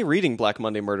was funny reading Black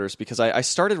Monday Murders because I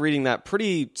started reading that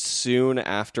pretty soon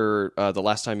after the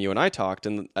last time you and I talked,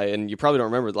 and you probably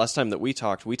don't remember the last time that we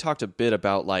talked a bit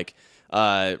about like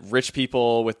rich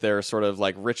people with their sort of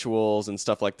like rituals and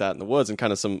stuff like that in the woods, and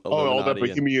kind of some all that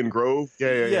Bohemian Grove,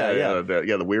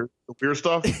 the weird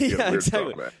stuff, weird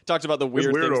exactly. Stuff, talked about the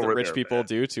weird things that rich people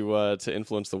do to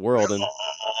influence the world, and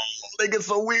they get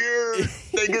so weird.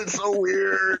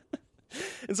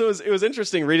 And so it was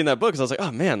interesting reading that book because I was like,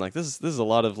 oh man, like this is a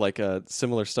lot of like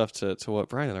similar stuff to what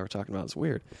Brian and I were talking about. It's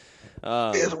weird.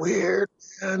 It's weird.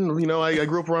 And, you know, I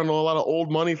grew up around a lot of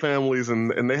old money families,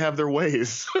 and they have their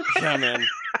ways. Yeah, man.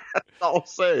 I'll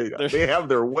say they have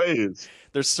their ways.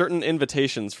 There's certain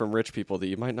invitations from rich people that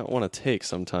you might not want to take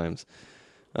sometimes.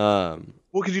 Well,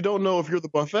 because you don't know if you're the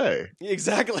buffet.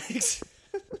 Exactly.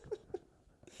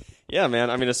 Yeah, man.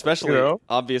 I mean, especially,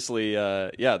 obviously,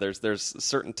 there's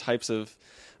certain types of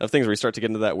things where you start to get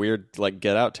into that weird, like,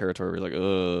 Get Out territory where you're like,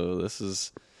 oh,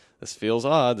 this feels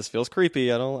odd. This feels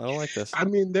creepy. I don't like this. I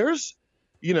mean, there's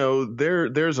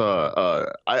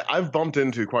I've bumped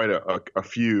into quite a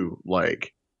few,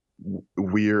 like,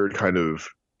 weird kind of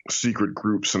secret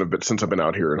groups since I've been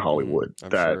out here in Hollywood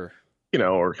that, you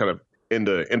know, are kind of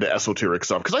into esoteric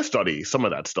stuff, because I study some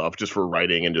of that stuff just for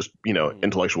writing and just, you know,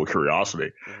 intellectual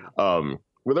curiosity. Well,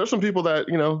 there's some people that,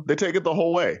 you know, they take it the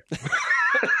whole way.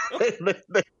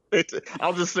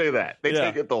 I'll just say that they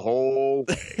take it the whole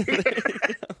way.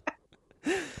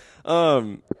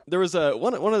 There was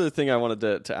one other thing I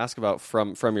wanted to ask about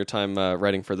from your time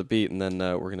writing for The Beat, and then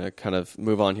we're going to kind of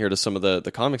move on here to some of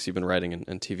the comics you've been writing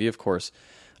and TV, of course.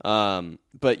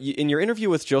 But in your interview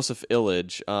with Joseph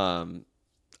Illidge,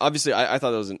 obviously, I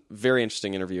thought that was a very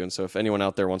interesting interview, and so if anyone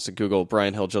out there wants to Google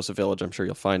Brian Hill, Joseph Illidge, I'm sure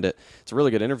you'll find it. It's a really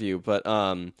good interview, but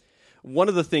one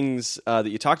of the things that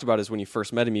you talked about is when you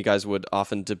first met him, you guys would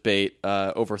often debate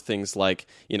over things like,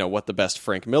 you know, what the best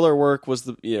Frank Miller work was,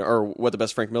 or what the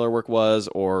best Frank Miller work was,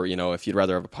 or, you know, if you'd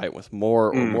rather have a fight with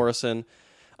Moore or Morrison.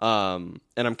 And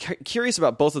I'm curious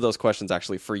about both of those questions,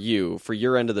 actually, for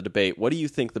your end of the debate. What do you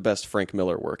think the best Frank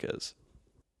Miller work is?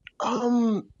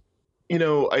 You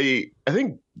know, I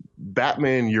think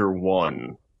Batman Year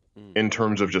One, in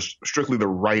terms of just strictly the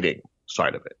writing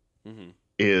side of it,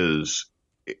 is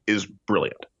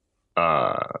brilliant.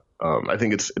 I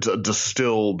think it's a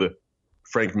distilled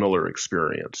Frank Miller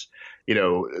experience. You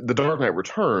know, The Dark Knight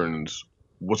Returns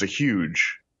was a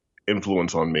huge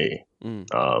influence on me,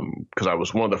 because I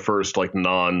was one of the first like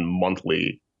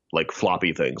non-monthly like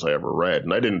floppy things I ever read,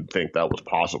 and I didn't think that was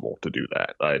possible to do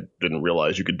that. I didn't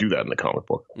realize you could do that in the comic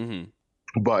book.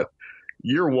 But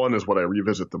Year One is what I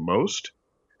revisit the most.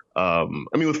 I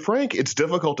mean, with Frank, it's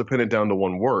difficult to pin it down to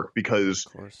one work because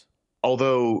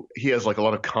although he has like a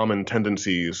lot of common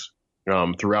tendencies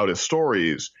throughout his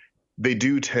stories, they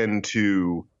do tend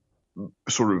to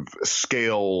sort of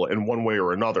scale in one way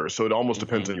or another. So it almost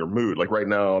depends on your mood. Like right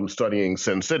now I'm studying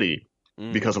Sin City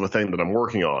because of a thing that I'm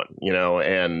working on, you know,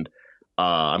 and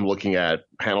I'm looking at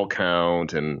panel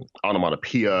count and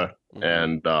onomatopoeia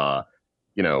and,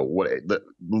 you know, what the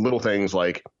little things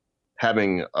like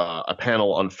having a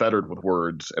panel unfettered with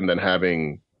words and then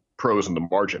having prose in the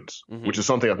margins, which is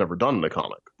something I've never done in a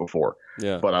comic before.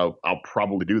 Yeah. But I'll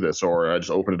probably do this, or I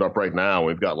just open it up right now.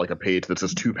 We've got like a page that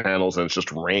says 2 panels and it's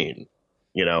just rain,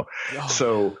 you know? Oh,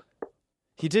 so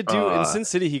he did do in Sin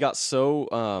City. He got so,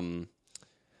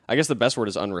 I guess the best word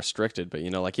is unrestricted, but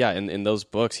like, yeah, in those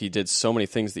books, he did so many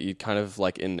things that you kind of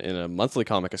like in a monthly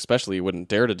comic, especially, you wouldn't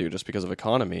dare to do just because of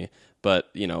economy.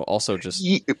 But also just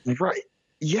right.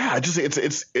 Yeah, just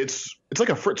it's like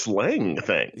a Fritz Lang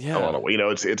thing. Yeah, I don't know.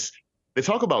 It's they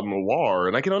talk about noir,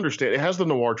 and I can understand it has the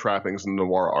noir trappings and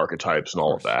noir archetypes and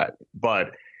all of that,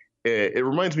 but it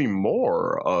reminds me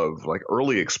more of like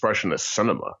early expressionist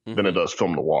cinema than it does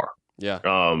film noir. Yeah.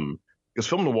 Because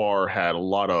film noir had a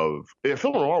lot of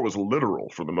film noir was literal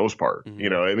for the most part. I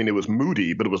mean, it was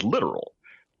moody, but it was literal.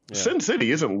 Yeah. Sin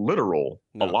City isn't literal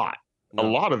a lot. No. A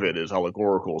lot of it is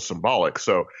allegorical, symbolic.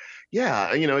 So,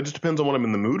 yeah, it just depends on what I'm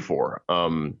in the mood for.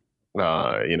 And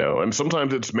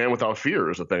sometimes it's Man Without Fear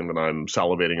is a thing that I'm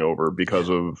salivating over because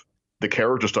of the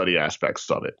character study aspects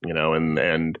of it,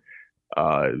 and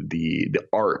the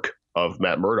arc of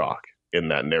Matt Murdock in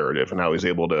that narrative and how he's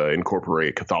able to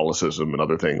incorporate Catholicism and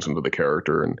other things into the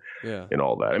character and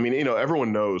all that. I mean,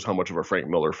 everyone knows how much of a Frank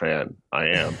Miller fan I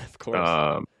am. Of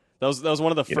course. That was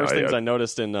one of the first things I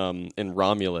noticed in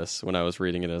Romulus when I was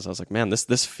reading it. I was like, man,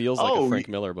 this feels like a Frank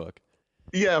Miller book.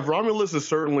 Yeah, Romulus is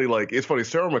certainly like, it's funny.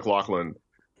 Sarah McLachlan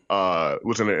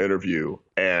was in an interview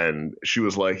and she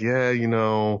was like, yeah,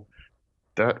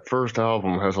 that first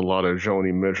album has a lot of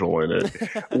Joni Mitchell in it.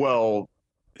 Well,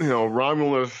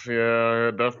 Romulus, yeah,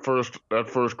 that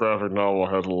first graphic novel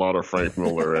has a lot of Frank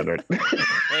Miller in it.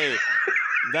 Hey,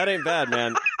 that ain't bad,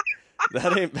 man.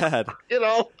 That ain't bad.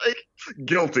 Like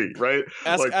guilty, right?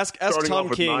 Ask Tom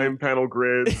King. 9-panel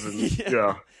grids. And,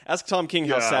 yeah. Ask Tom King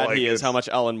how sad he is, how much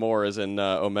Alan Moore is in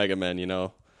Omega Men,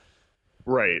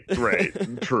 Right.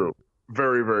 True.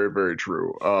 Very, very, very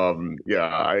true.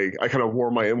 I kind of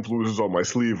wore my influences on my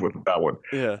sleeve with that one.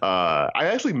 Yeah. I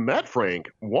actually met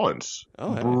Frank once,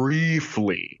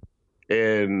 briefly,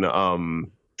 in I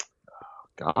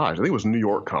think it was New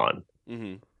York Con.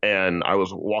 Mm-hmm. And I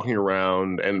was walking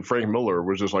around, and Frank Miller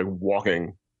was just like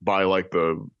walking by like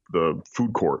the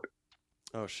food court.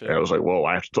 Oh shit! And I was like, "Whoa,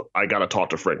 I got to talk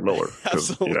to Frank Miller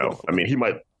because I mean, he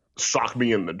might sock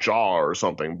me in the jaw or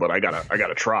something, but I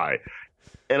gotta try."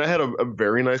 And I had a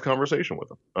very nice conversation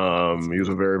with him. He was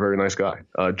a very, very nice guy,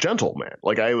 gentle man.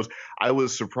 Like I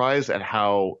was surprised at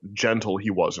how gentle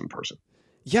he was in person.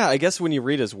 Yeah, I guess when you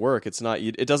read his work,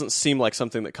 it doesn't seem like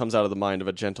something that comes out of the mind of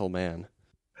a gentle man.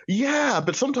 Yeah,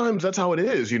 but sometimes that's how it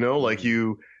is, like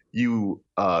you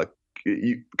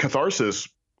catharsis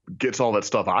gets all that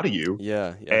stuff out of you.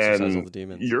 Yeah, and all the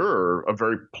demons. You're a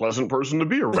very pleasant person to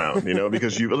be around,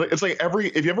 because it's like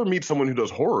if you ever meet someone who does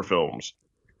horror films,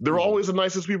 they're always the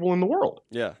nicest people in the world.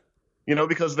 Yeah.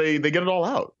 Because they get it all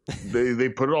out. they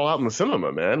put it all out in the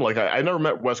cinema, man. Like I never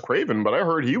met Wes Craven, but I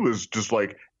heard he was just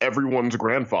like everyone's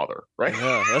grandfather, right?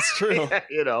 Yeah, that's true.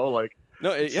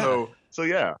 So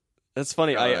yeah. That's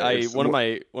funny. One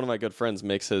of my good friends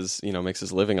makes his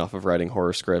living off of writing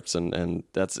horror scripts, and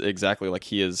that's exactly like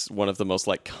he is one of the most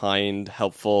like kind,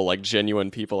 helpful, like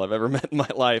genuine people I've ever met in my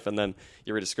life. And then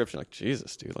you read a script, you're like,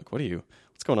 Jesus, dude, like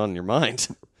what's going on in your mind?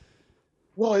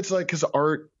 Well, it's like because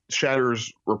art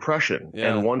shatters repression,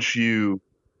 and once you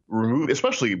remove,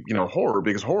 especially horror,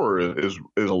 because horror is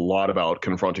a lot about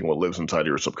confronting what lives inside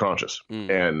your subconscious,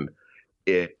 and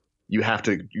you have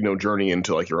to, journey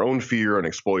into like your own fear and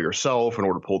explore yourself in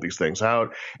order to pull these things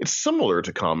out. It's similar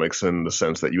to comics in the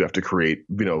sense that you have to create,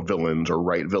 villains or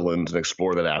write villains and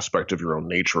explore that aspect of your own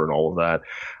nature and all of that.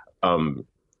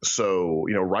 So,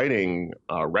 writing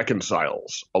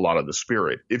reconciles a lot of the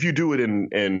spirit if you do it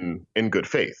in good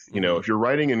faith. If you're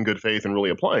writing in good faith and really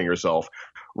applying yourself,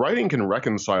 writing can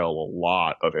reconcile a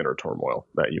lot of inner turmoil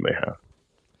that you may have.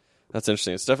 That's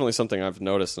interesting. It's definitely something I've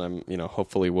noticed, and I'm,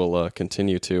 hopefully will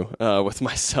continue to with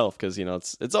myself because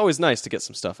it's always nice to get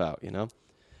some stuff out.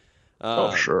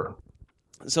 Oh, sure.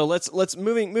 So let's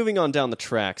moving on down the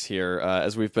tracks here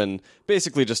as we've been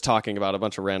basically just talking about a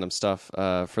bunch of random stuff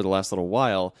for the last little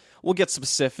while. We'll get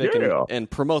specific and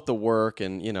promote the work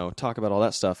and talk about all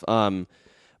that stuff.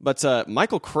 But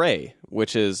Michael Cray,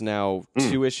 which is now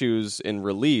 2 issues in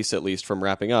release, at least from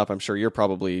wrapping up. I'm sure you're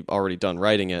probably already done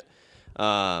writing it.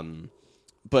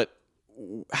 But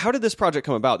how did this project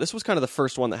come about? This was kind of the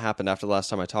first one that happened after the last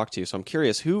time I talked to you. So I'm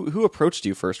curious, who approached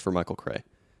you first for Michael Cray?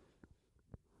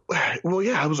 Well,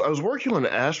 yeah, I was working on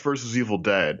Ash versus Evil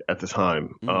Dead at the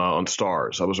time on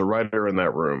Stars. I was a writer in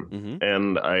that room,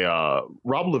 and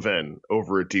Rob Levin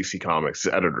over at DC Comics,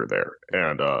 the editor there,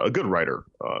 and a good writer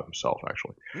himself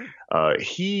actually.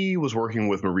 He was working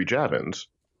with Marie Javins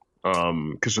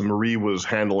because Marie was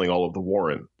handling all of the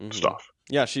Warren stuff.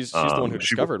 Yeah, she's the one who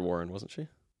discovered Warren, wasn't she?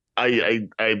 I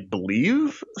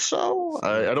believe so.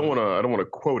 I don't want to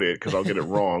quote it because I'll get it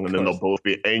wrong, and then they'll both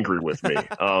be angry with me.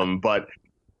 But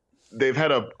they've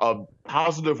had a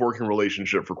positive working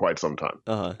relationship for quite some time,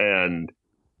 and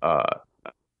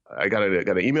I got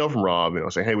an email from Rob,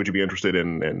 saying, "Hey, would you be interested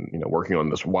in working on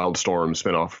this Wildstorm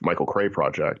spinoff Michael Cray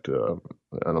project?" And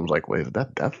I was like, "Wait, is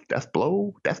that Death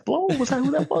Blow? Death Blow? Was that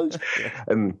who that was?" Yeah.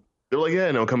 And they're like,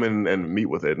 "Yeah, come in and meet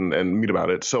with it and meet about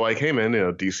it." So I came in,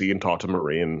 DC, and talked to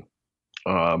Marie, and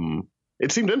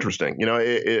it seemed interesting.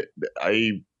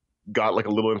 I got like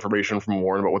a little information from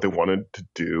Warren about what they wanted to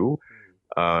do.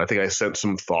 I think I sent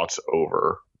some thoughts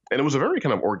over. And it was a very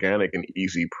kind of organic and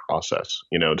easy process,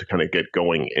 to kind of get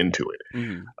going into it.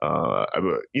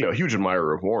 I'm a huge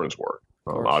admirer of Warren's work,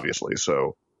 obviously.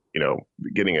 So,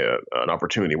 getting an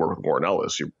opportunity to work with Warren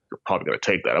Ellis, you're probably going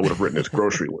to take that. I would have written his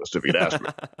grocery list if he'd asked me.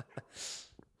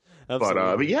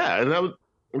 But yeah, and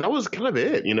that was kind of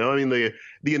it. The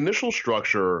initial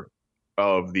structure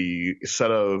of the set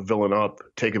a villain up,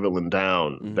 take a villain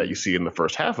down that you see in the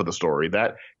first half of the story,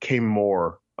 that came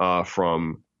more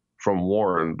from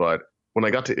Warren. But when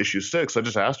I got to issue 6, I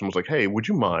just asked him, I was like, "Hey, would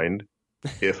you mind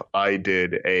if I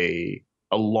did a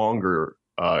longer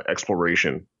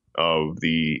exploration of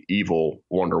the evil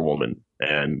Wonder Woman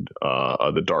and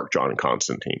the Dark John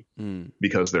Constantine?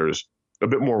 Because there's a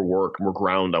bit more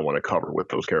ground I want to cover with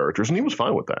those characters." And he was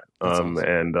fine with that. Awesome.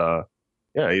 And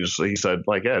yeah, he said,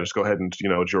 like, "Yeah, just go ahead and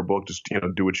it's your book. Just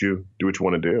do what you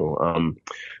want to do."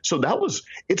 So that was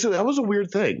a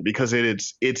weird thing because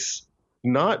it's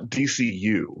not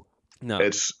DCU. No.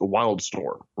 It's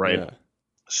Wildstorm, right? Yeah.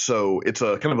 So it's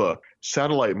a kind of a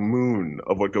satellite moon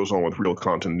of what goes on with real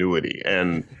continuity.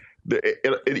 And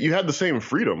you have the same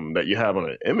freedom that you have on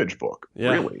an Image book,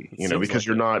 really, because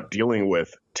you're not dealing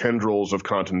with tendrils of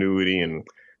continuity and,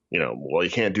 well, you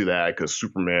can't do that because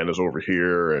Superman is over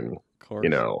here and,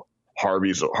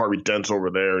 Harvey Dent's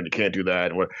over there and you can't do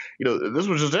that. And this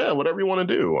was just, whatever you want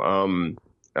to do.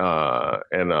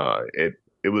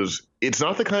 It's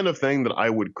not the kind of thing that I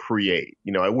would create.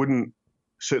 I wouldn't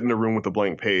sit in a room with a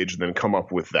blank page and then come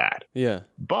up with that. Yeah.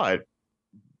 But,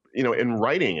 in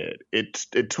writing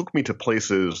it took me to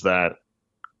places that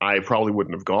I probably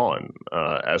wouldn't have gone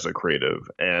as a creative.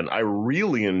 And I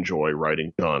really enjoy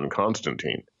writing John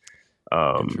Constantine.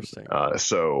 Interesting.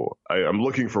 So I'm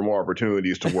looking for more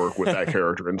opportunities to work with that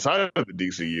character inside of the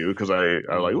DCU because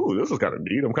I'm like, ooh, this is kind of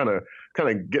neat. I'm kind of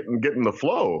getting the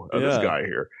flow of this guy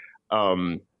here.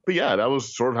 But yeah, that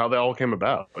was sort of how that all came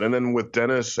about. And then with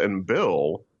Dennis and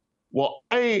Bill, well,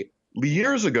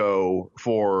 years ago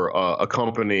for a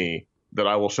company that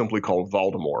I will simply call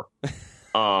Valdemar,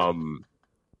 I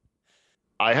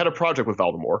had a project with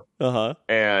Valdemar,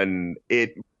 and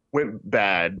it went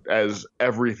bad as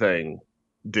everything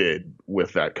did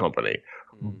with that company.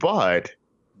 But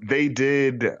they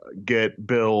did get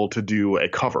Bill to do a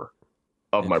cover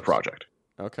of my project.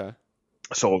 Okay.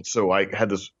 So I had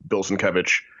this Bill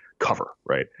Sienkiewicz cover,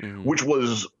 right? Which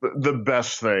was the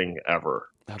best thing ever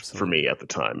for me at the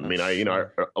time. That's I mean,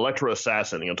 Elektra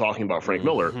Assassin, talking about Frank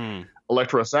Miller,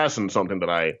 Elektra Assassin is something that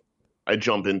I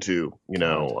jump into,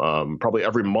 probably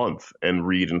every month and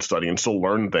read and study and still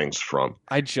learn things from.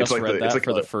 I just read that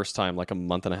for the first time like a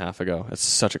month and a half ago. It's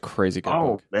such a crazy good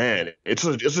book. Oh man, it's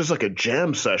just like a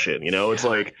jam session. It's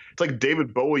like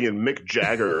David Bowie and Mick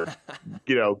Jagger,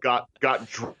 got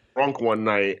drunk one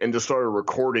night and just started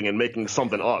recording and making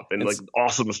something up, and like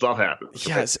awesome stuff happens.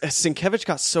 Yeah, Sienkiewicz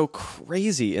got so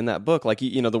crazy in that book. Like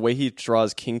the way he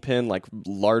draws Kingpin, like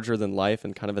larger than life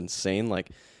and kind of insane, like.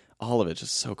 All of it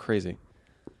just so crazy.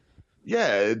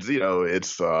 Yeah, it's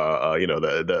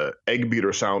the egg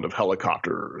beater sound of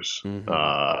helicopters and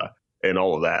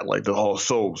all of that. Like there's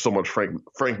so much Frank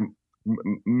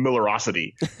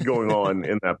Millerosity going on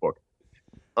in that book.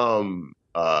 So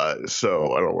I don't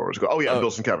know where I was going. Oh yeah,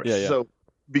 Bill Sienkiewicz. Yeah. So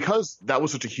because that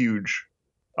was such a huge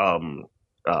kind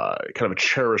of a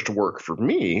cherished work for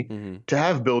me, to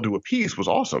have Bill do a piece was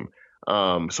awesome.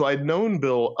 So I'd known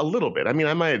Bill a little bit. I mean,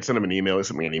 I might have sent him an email. He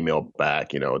sent me an email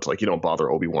back. It's like, you don't bother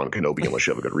Obi-Wan Kenobi unless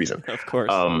you have a good reason. Of course.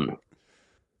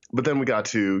 But then we got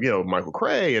to, Michael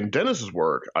Cray and Dennis's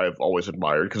work I've always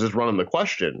admired because his Run on the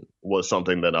Question was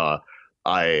something that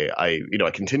I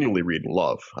continually read and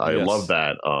love. I love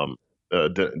that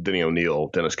Denny O'Neil,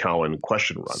 Dennis Cowan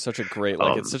question run. Such a great,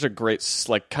 it's such a great,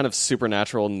 kind of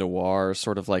supernatural noir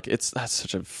sort of that's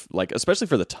such a, especially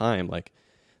for the time,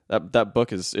 that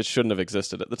book it shouldn't have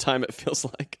existed at the time, it feels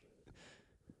like.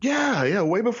 Yeah,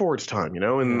 way before its time,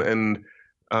 and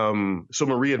so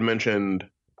Marie had mentioned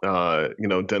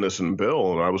Dennis and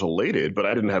Bill, and I was elated, but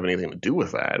I didn't have anything to do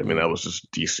with that. I mean, that was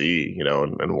just DC,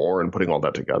 and Warren putting all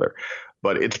that together.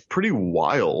 But it's pretty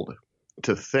wild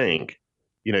to think,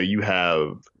 you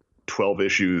have 12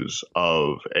 issues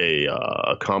of a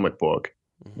comic book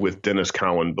with Dennis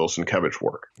Cowan, Bill Sienkiewicz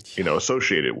work,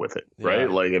 associated with it, right?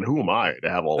 Yeah. Like, and who am I to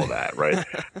have all of that, right?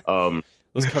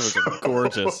 Those covers are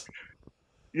gorgeous.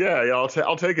 Yeah,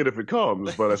 I'll take it if it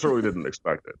comes, but I certainly didn't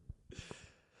expect it.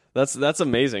 That's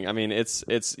amazing. I mean,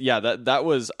 that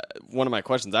was one of my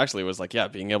questions actually, was like,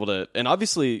 being able to, and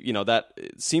obviously, that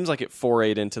it seems like it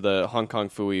forayed into the Hong Kong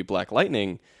Phooey Black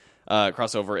Lightning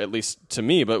crossover, at least to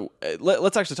me. But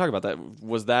let's actually talk about that.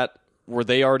 Were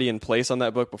they already in place on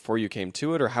that book before you came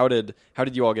to it, or how did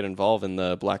you all get involved in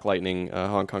the Black Lightning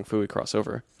Hong Kong Phooey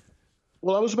crossover?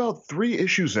 Well, I was about 3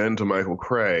 issues into Michael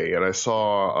Cray, and I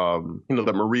saw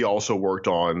that Marie also worked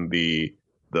on the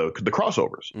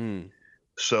crossovers. Mm.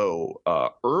 So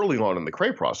early on in the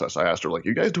Cray process, I asked her, like,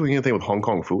 you guys doing anything with Hong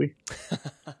Kong Phooey?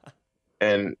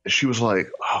 And she was like,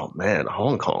 oh, man,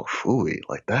 Hong Kong Phooey,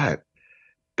 like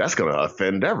that's going to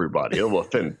offend everybody. It'll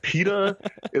offend PETA.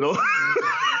 It'll...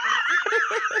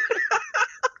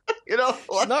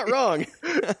 She's not wrong.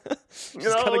 She's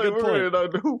got a good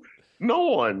point. No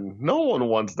one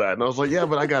wants that. And I was like, yeah,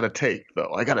 but I got a take,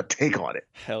 though. I got a take on it.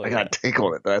 Hell yeah. I got a take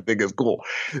on it that I think is cool.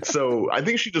 So I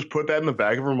think she just put that in the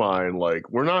back of her mind, like,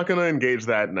 we're not going to engage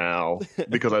that now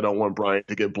because I don't want Brian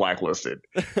to get blacklisted.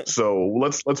 So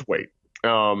let's wait.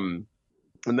 And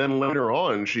then later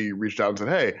on, she reached out and said,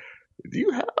 hey, do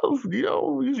you have,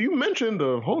 you mentioned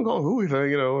the Hong Kong Phooey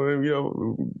thing,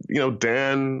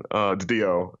 Dan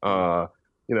DiDio,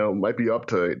 might be up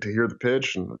to hear the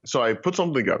pitch. And so I put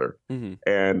something together,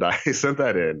 and I sent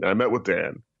that in. I met with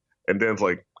Dan, and Dan's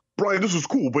like, Brian, this is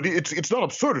cool, but it's not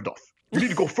absurd enough. We need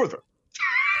to go further.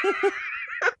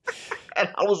 And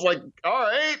I was like, all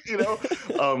right,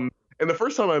 and the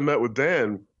first time I met with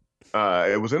Dan,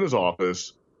 it was in his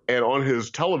office. And on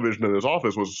his television in his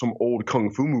office was some old Kung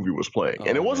Fu movie was playing.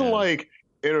 And it wasn't like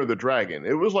Enter the Dragon.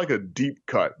 It was like a deep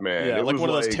cut, man. Yeah, it like was one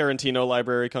of those Tarantino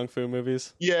library Kung Fu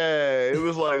movies. Yeah, it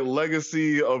was like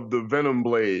Legacy of the Venom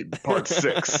Blade Part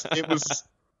 6. It was,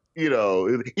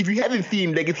 if you haven't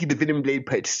seen Legacy of the Venom Blade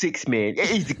Part 6, man, it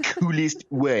is the coolest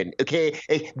one, okay?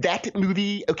 That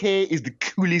movie, okay, is the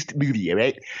coolest movie, all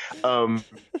right?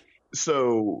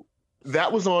 So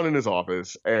that was on in his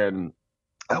office, and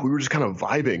we were just kind of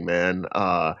vibing, man.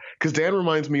 Because Dan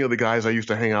reminds me of the guys I used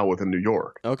to hang out with in New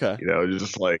York. Okay.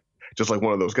 Just like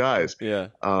one of those guys. Yeah.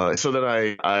 So then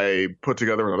I put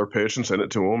together another pitch and sent it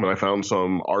to him, and I found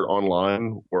some art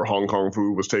online where Hong Kong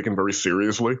Phooey was taken very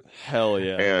seriously. Hell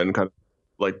yeah. And kind of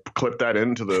like clipped that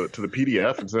into the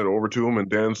PDF and sent it over to him, and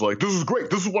Dan's like, this is great.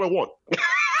 This is what I want.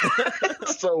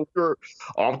 So we're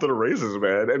off to the races,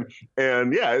 man.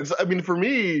 And yeah, for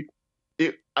me,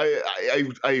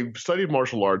 I studied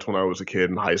martial arts when I was a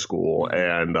kid in high school,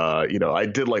 and I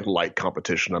did like light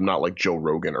competition. I'm not like Joe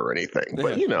Rogan or anything,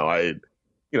 but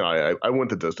I went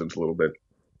the distance a little bit.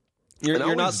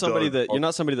 You're not somebody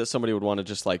that somebody would want to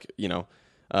just like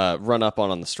run up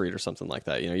on the street or something like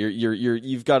that.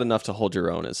 You've got enough to hold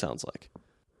your own. It sounds like.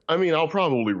 I mean, I'll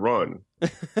probably run.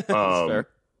 That's fair.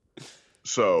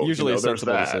 So usually a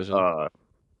sensible decision.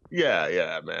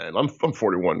 Yeah, man. I'm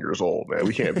 41 years old, man.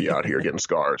 We can't be out here getting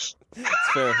scars.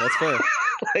 That's fair.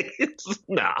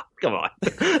 Come on.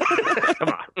 Come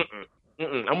on.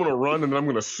 I'm gonna run and then I'm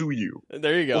gonna sue you.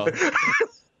 There you go.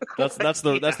 That's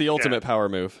the ultimate power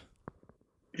move.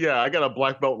 Yeah, I got a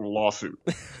black belt in lawsuit.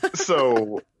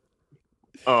 So,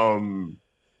 but Hong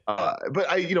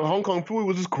Kong Phooey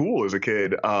was just cool as a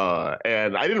kid,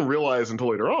 and I didn't realize until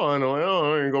later on. I'm like,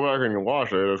 I can go back and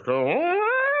watch it. It's kind of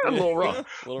a little rough.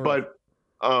 But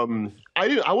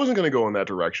I wasn't going to go in that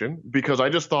direction because I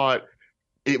just thought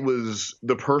it was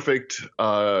the perfect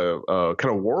kind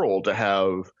of world to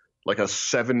have like a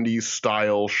 70s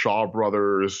style Shaw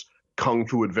Brothers Kung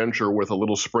Fu adventure with a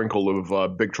little sprinkle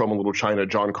of Big Trouble in Little China,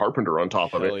 John Carpenter on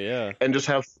top of it, yeah. And just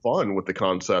have fun with the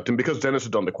concept. And because Dennis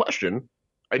had done the question,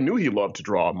 I knew he loved to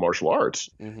draw martial arts.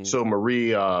 Mm-hmm. So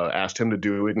Marie asked him to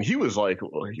do it, and he was like,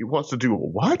 he wants to do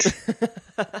what?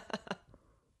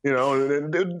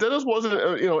 And Dennis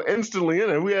wasn't, instantly in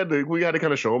it. We had to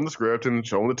kind of show him the script and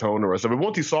show him the tone and the rest of it.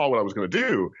 Once he saw what I was going to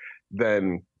do,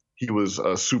 then he was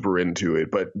super into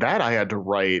it. But that I had to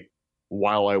write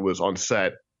while I was on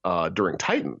set during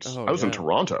Titans. I was in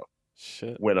Toronto.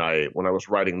 Shit. When I was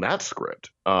writing that script.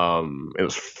 It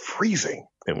was freezing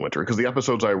in winter because the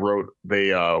episodes I wrote,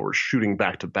 they were shooting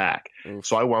back to back.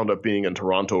 So I wound up being in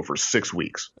Toronto for 6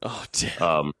 weeks. Oh,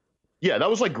 damn. Yeah,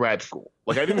 that was like grad school.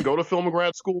 Like I didn't go to film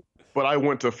grad school, but I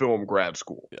went to film grad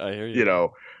school. I hear you. You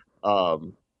know,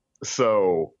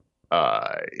 so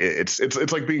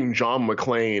it's like being John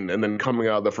McClane and then coming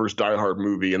out of the first Die Hard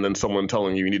movie and then someone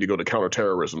telling you need to go to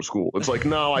counterterrorism school. It's like,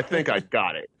 no, I think I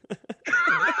got it.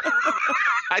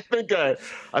 I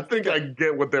think I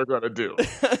get what they're gonna do.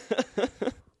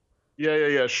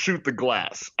 Yeah. Shoot the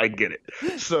glass. I get it.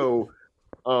 So,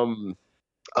 so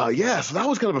that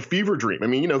was kind of a fever dream. I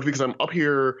mean, because I'm up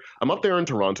there in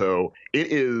Toronto. It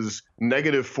is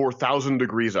negative 4,000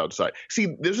 degrees outside.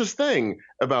 See, there's this thing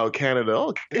about Canada.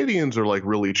 Oh, Canadians are like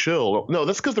really chill. No,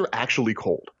 that's because they're actually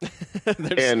cold.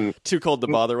 And too cold to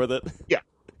bother with it. Yeah,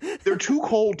 they're too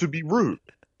cold to be rude.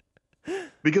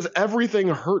 Because everything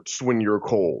hurts when you're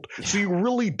cold. So you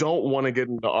really don't want to get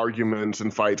into arguments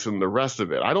and fights and the rest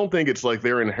of it. I don't think it's like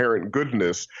their inherent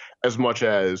goodness as much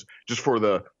as just for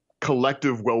the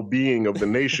collective well-being of the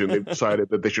nation, they've decided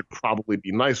that they should probably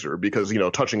be nicer because,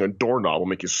 touching a doorknob will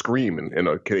make you scream in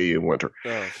a Canadian winter. Oh,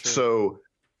 sure. So,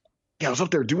 yeah, I was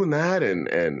up there doing that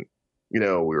and we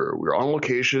were on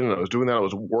location and I was doing that. I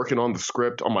was working on the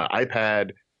script on my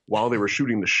iPad while they were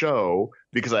shooting the show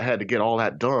because I had to get all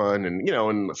that done and,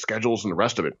 and the schedules and the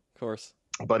rest of it. Of course.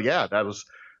 But yeah, that was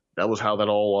how that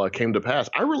all came to pass.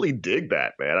 I really dig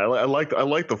that, man. I like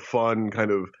the fun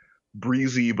kind of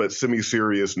breezy but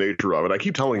semi-serious nature of it. I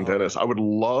keep telling Dennis I would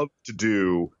love to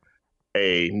do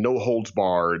a no holds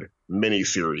barred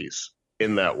miniseries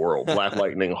in that world. Black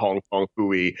Lightning, Hong Kong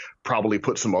Phooey, probably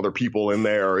put some other people in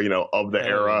there, of the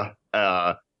era,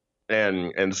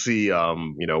 and see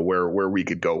where we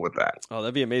could go with that. Oh,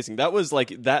 that'd be amazing. That was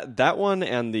like that one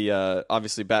and the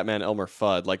obviously Batman Elmer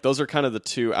Fudd. Like those are kind of the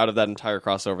two out of that entire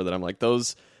crossover that I'm like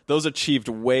those achieved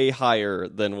way higher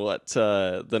than what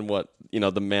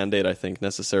the mandate I think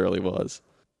necessarily was.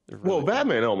 Really well,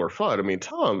 Batman Elmer Fudd. I mean,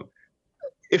 Tom.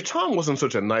 If Tom wasn't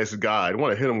such a nice guy, I'd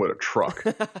want to hit him with a truck.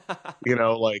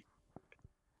 Like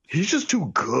he's just too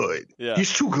good. Yeah.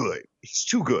 He's too good. He's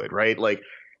too good, right? Like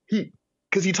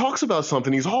because he talks about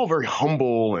something, he's all very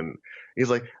humble and he's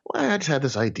like, well, I just had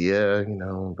this idea,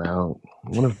 about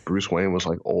one of Bruce Wayne was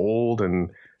like old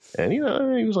and he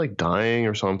was like dying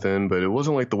or something, but it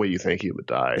wasn't like the way you think he would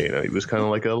die. He was kind of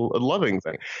like a loving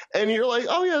thing. And you're like,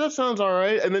 oh yeah, that sounds all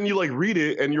right. And then you like read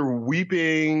it and you're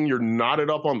weeping, you're knotted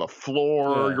up on the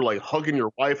floor, you're like hugging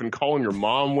your wife and calling your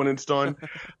mom when it's done.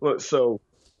 So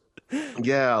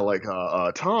yeah, like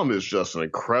Tom is just an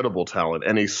incredible talent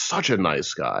and he's such a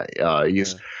nice guy.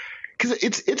 Because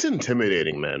it's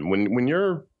intimidating, man, when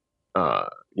you're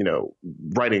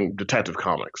writing detective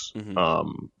comics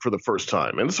for the first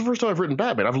time. And this is the first time I've written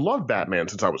Batman. I've loved Batman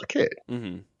since I was a kid.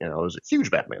 Mm-hmm. I was a huge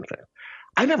Batman fan.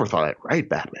 I never thought I'd write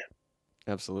Batman.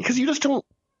 Absolutely. Because you just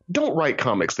don't write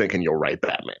comics thinking you'll write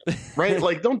Batman, right?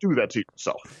 Like, don't do that to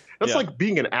yourself. That's like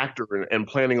being an actor and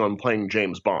planning on playing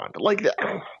James Bond. Like,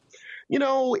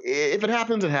 if it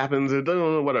happens, it happens.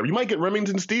 Whatever. You might get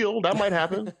Remington Steele. That might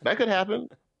happen. That could happen.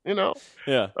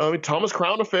 Yeah. I mean, Thomas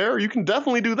Crown Affair, you can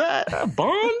definitely do that.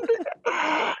 Bond,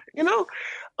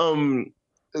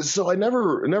 So I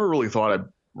never really thought I'd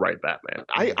write Batman.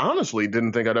 I honestly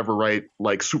didn't think I'd ever write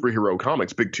like superhero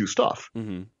comics, big two stuff.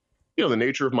 Mm-hmm. The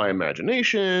nature of my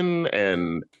imagination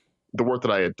and the work that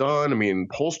I had done. I mean,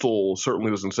 Postal certainly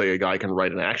doesn't say a guy can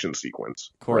write an action sequence,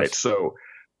 right? So,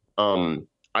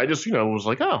 I just was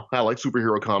like, oh, I like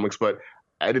superhero comics, but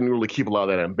I didn't really keep a lot of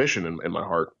that ambition in my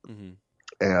heart. Mm-hmm.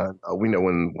 And we know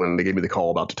when they gave me the call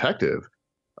about detective,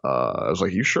 I was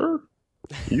like, you sure?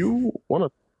 You want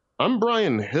to? I'm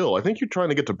Brian Hill. I think you're trying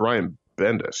to get to Brian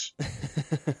Bendis.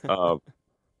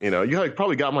 You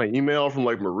probably got my email from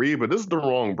like Marie, but this is the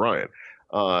wrong Brian.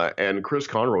 And Chris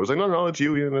Conroy was like, no, it's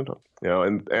you. And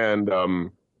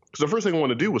so the first thing I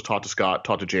wanted to do was talk to Scott,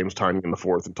 talk to James Tynion in the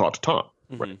fourth, and talk to Tom.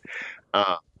 Mm-hmm. Right.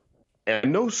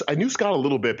 And I knew Scott a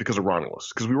little bit because of Romulus,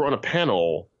 because we were on a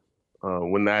panel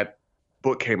when that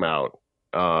book came out.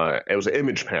 It was an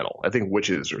Image panel, I think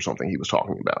Witches or something he was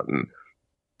talking about, and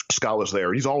Scott was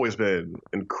there. He's always been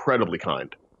incredibly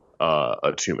kind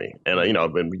to me,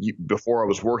 and before I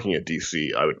was working at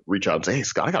DC, I would reach out and say, hey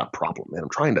Scott, I got a problem, man. I'm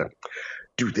trying to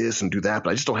do this and do that,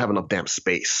 but I just don't have enough damn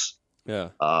space. Yeah.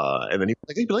 And then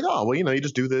he'd be like, oh well, you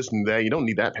just do this and that, you don't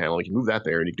need that panel, you can move that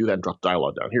there and you do that and drop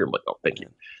dialogue down here. I'm like, oh, thank you.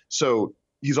 So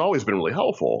he's always been really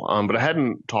helpful, but I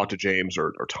hadn't talked to James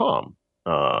or Tom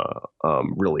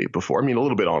really before. I mean, a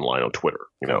little bit online on Twitter,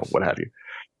 what have you.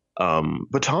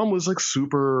 But Tom was like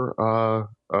super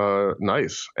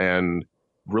nice and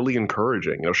really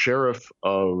encouraging. Sheriff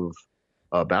of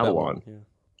Babylon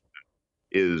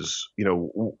is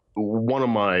one of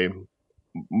my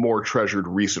more treasured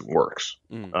recent works.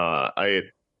 I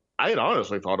I had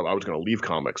honestly thought I was going to leave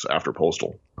comics after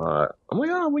Postal. I'm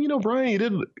like, oh, well, Brian, you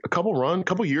did a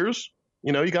couple years.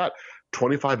 You got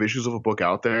 25 issues of a book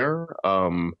out there.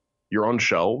 You're on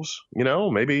shelves.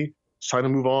 Maybe it's time to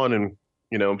move on and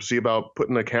see about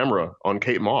putting a camera on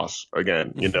Kate Moss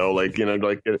again.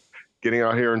 Getting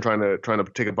out here and trying to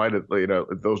take a bite at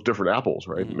those different apples,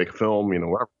 right? Make a film,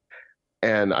 whatever.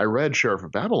 And I read Sheriff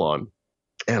of Babylon,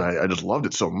 and I just loved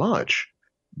it so much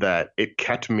that it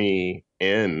kept me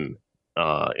in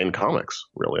comics.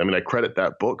 Really, I mean, I credit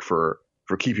that book for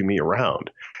keeping me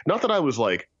around. Not that I was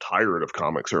like tired of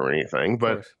comics or anything,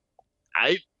 but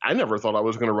I never thought I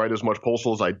was going to write as much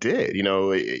Postal as I did.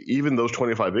 Even those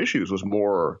 25 issues was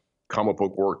more comic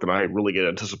book work than I really had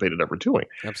anticipated ever doing.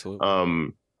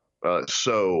 Absolutely.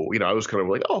 So, I was kind of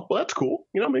like, oh, well, that's cool.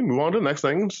 Maybe move on to the next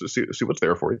thing, see what's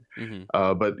there for you.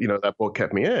 Mm-hmm. But, that book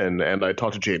kept me in, and I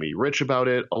talked to Jamie Rich about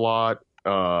it a lot,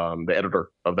 the editor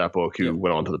of that book who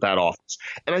went on to the Bat Office.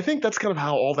 And I think that's kind of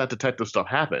how all that detective stuff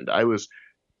happened. I was,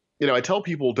 I tell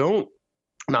people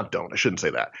I shouldn't say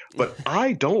that, but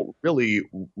I don't really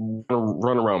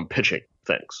run around pitching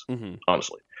things,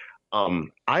 honestly.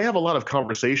 I have a lot of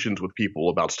conversations with people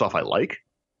about stuff I like.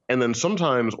 And then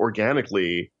sometimes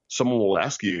organically, someone will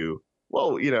ask you,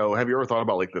 well, have you ever thought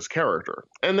about like this character?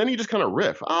 And then you just kind of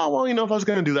riff. Oh, well, if I was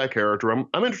going to do that character, I'm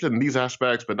interested in these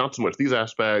aspects, but not so much these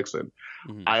aspects. And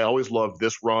I always loved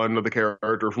this run of the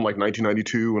character from like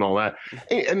 1992 and all that.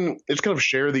 And it's kind of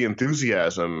share the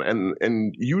enthusiasm.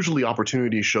 And usually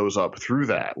opportunity shows up through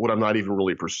that when I'm not even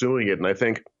really pursuing it. And I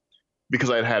think because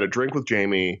I had had a drink with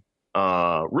Jamie,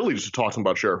 really just to talk to him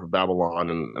about Sheriff of Babylon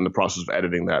and the process of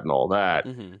editing that and all that.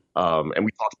 And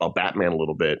we talked about Batman a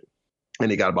little bit. And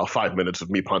he got about 5 minutes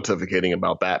of me pontificating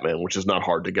about Batman, which is not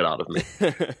hard to get out of me.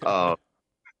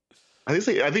 I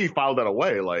think he filed that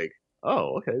away like,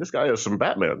 oh, okay, this guy has some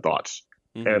Batman thoughts.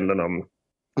 And then,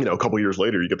 a couple years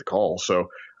later, you get the call. So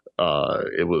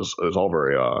it was all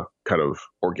very kind of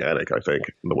organic, I think,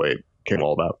 in the way it came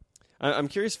all about. I'm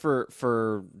curious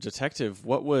for Detective,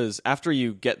 what was, after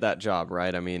you get that job,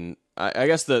 right? I mean, I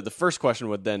guess the first question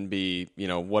would then be,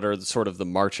 what are the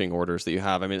marching orders that you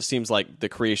have? I mean, it seems like the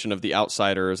creation of The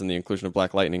Outsiders and the inclusion of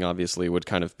Black Lightning obviously would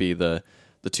kind of be the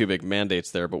two big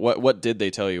mandates there. But what did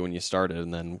they tell you when you started?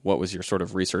 And then what was your sort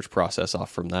of research process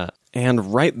off from that?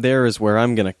 And right there is where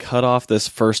I'm going to cut off this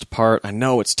first part. I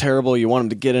know it's terrible. You want him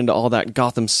to get into all that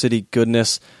Gotham City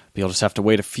goodness, but you'll just have to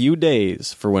wait a few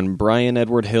days for when Bryan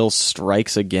Edward Hill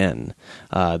strikes again.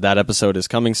 That episode is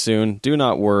coming soon. Do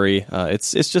not worry.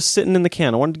 It's just sitting in the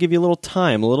can. I wanted to give you a little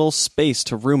time, a little space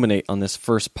to ruminate on this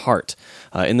first part.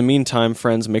 In the meantime,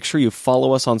 friends, make sure you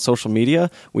follow us on social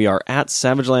media. We are at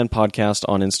Savageland Podcast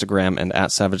on Instagram and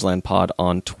at Savageland Pod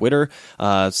on Twitter.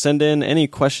 Send in any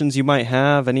questions you might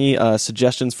have, any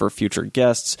suggestions for future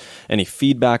guests, any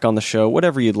feedback on the show,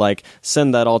 whatever you'd like.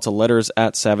 Send that all to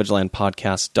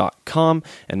letters@savagelandpodcast.com,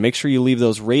 and make sure you leave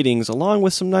those ratings along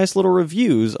with some nice little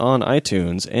reviews on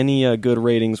iTunes. Any good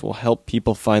ratings will help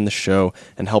people find the show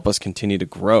and help us continue to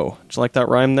grow. Did you like that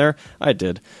rhyme there? I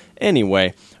did.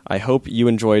 Anyway, I hope you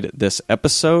enjoyed this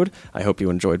episode. I hope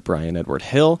you enjoyed Bryan Edward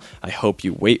Hill. I hope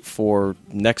you wait for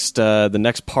the next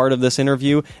part of this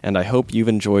interview, and I hope you've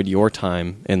enjoyed your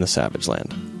time in the Savage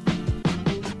Land.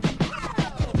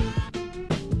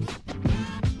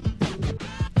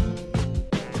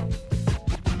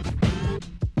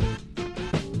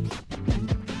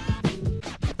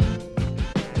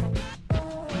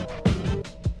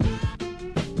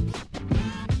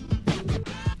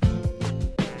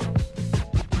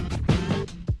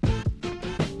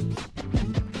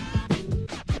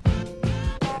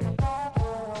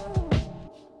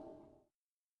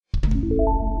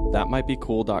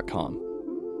 ThatMightBeCool.com.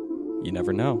 You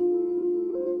never know.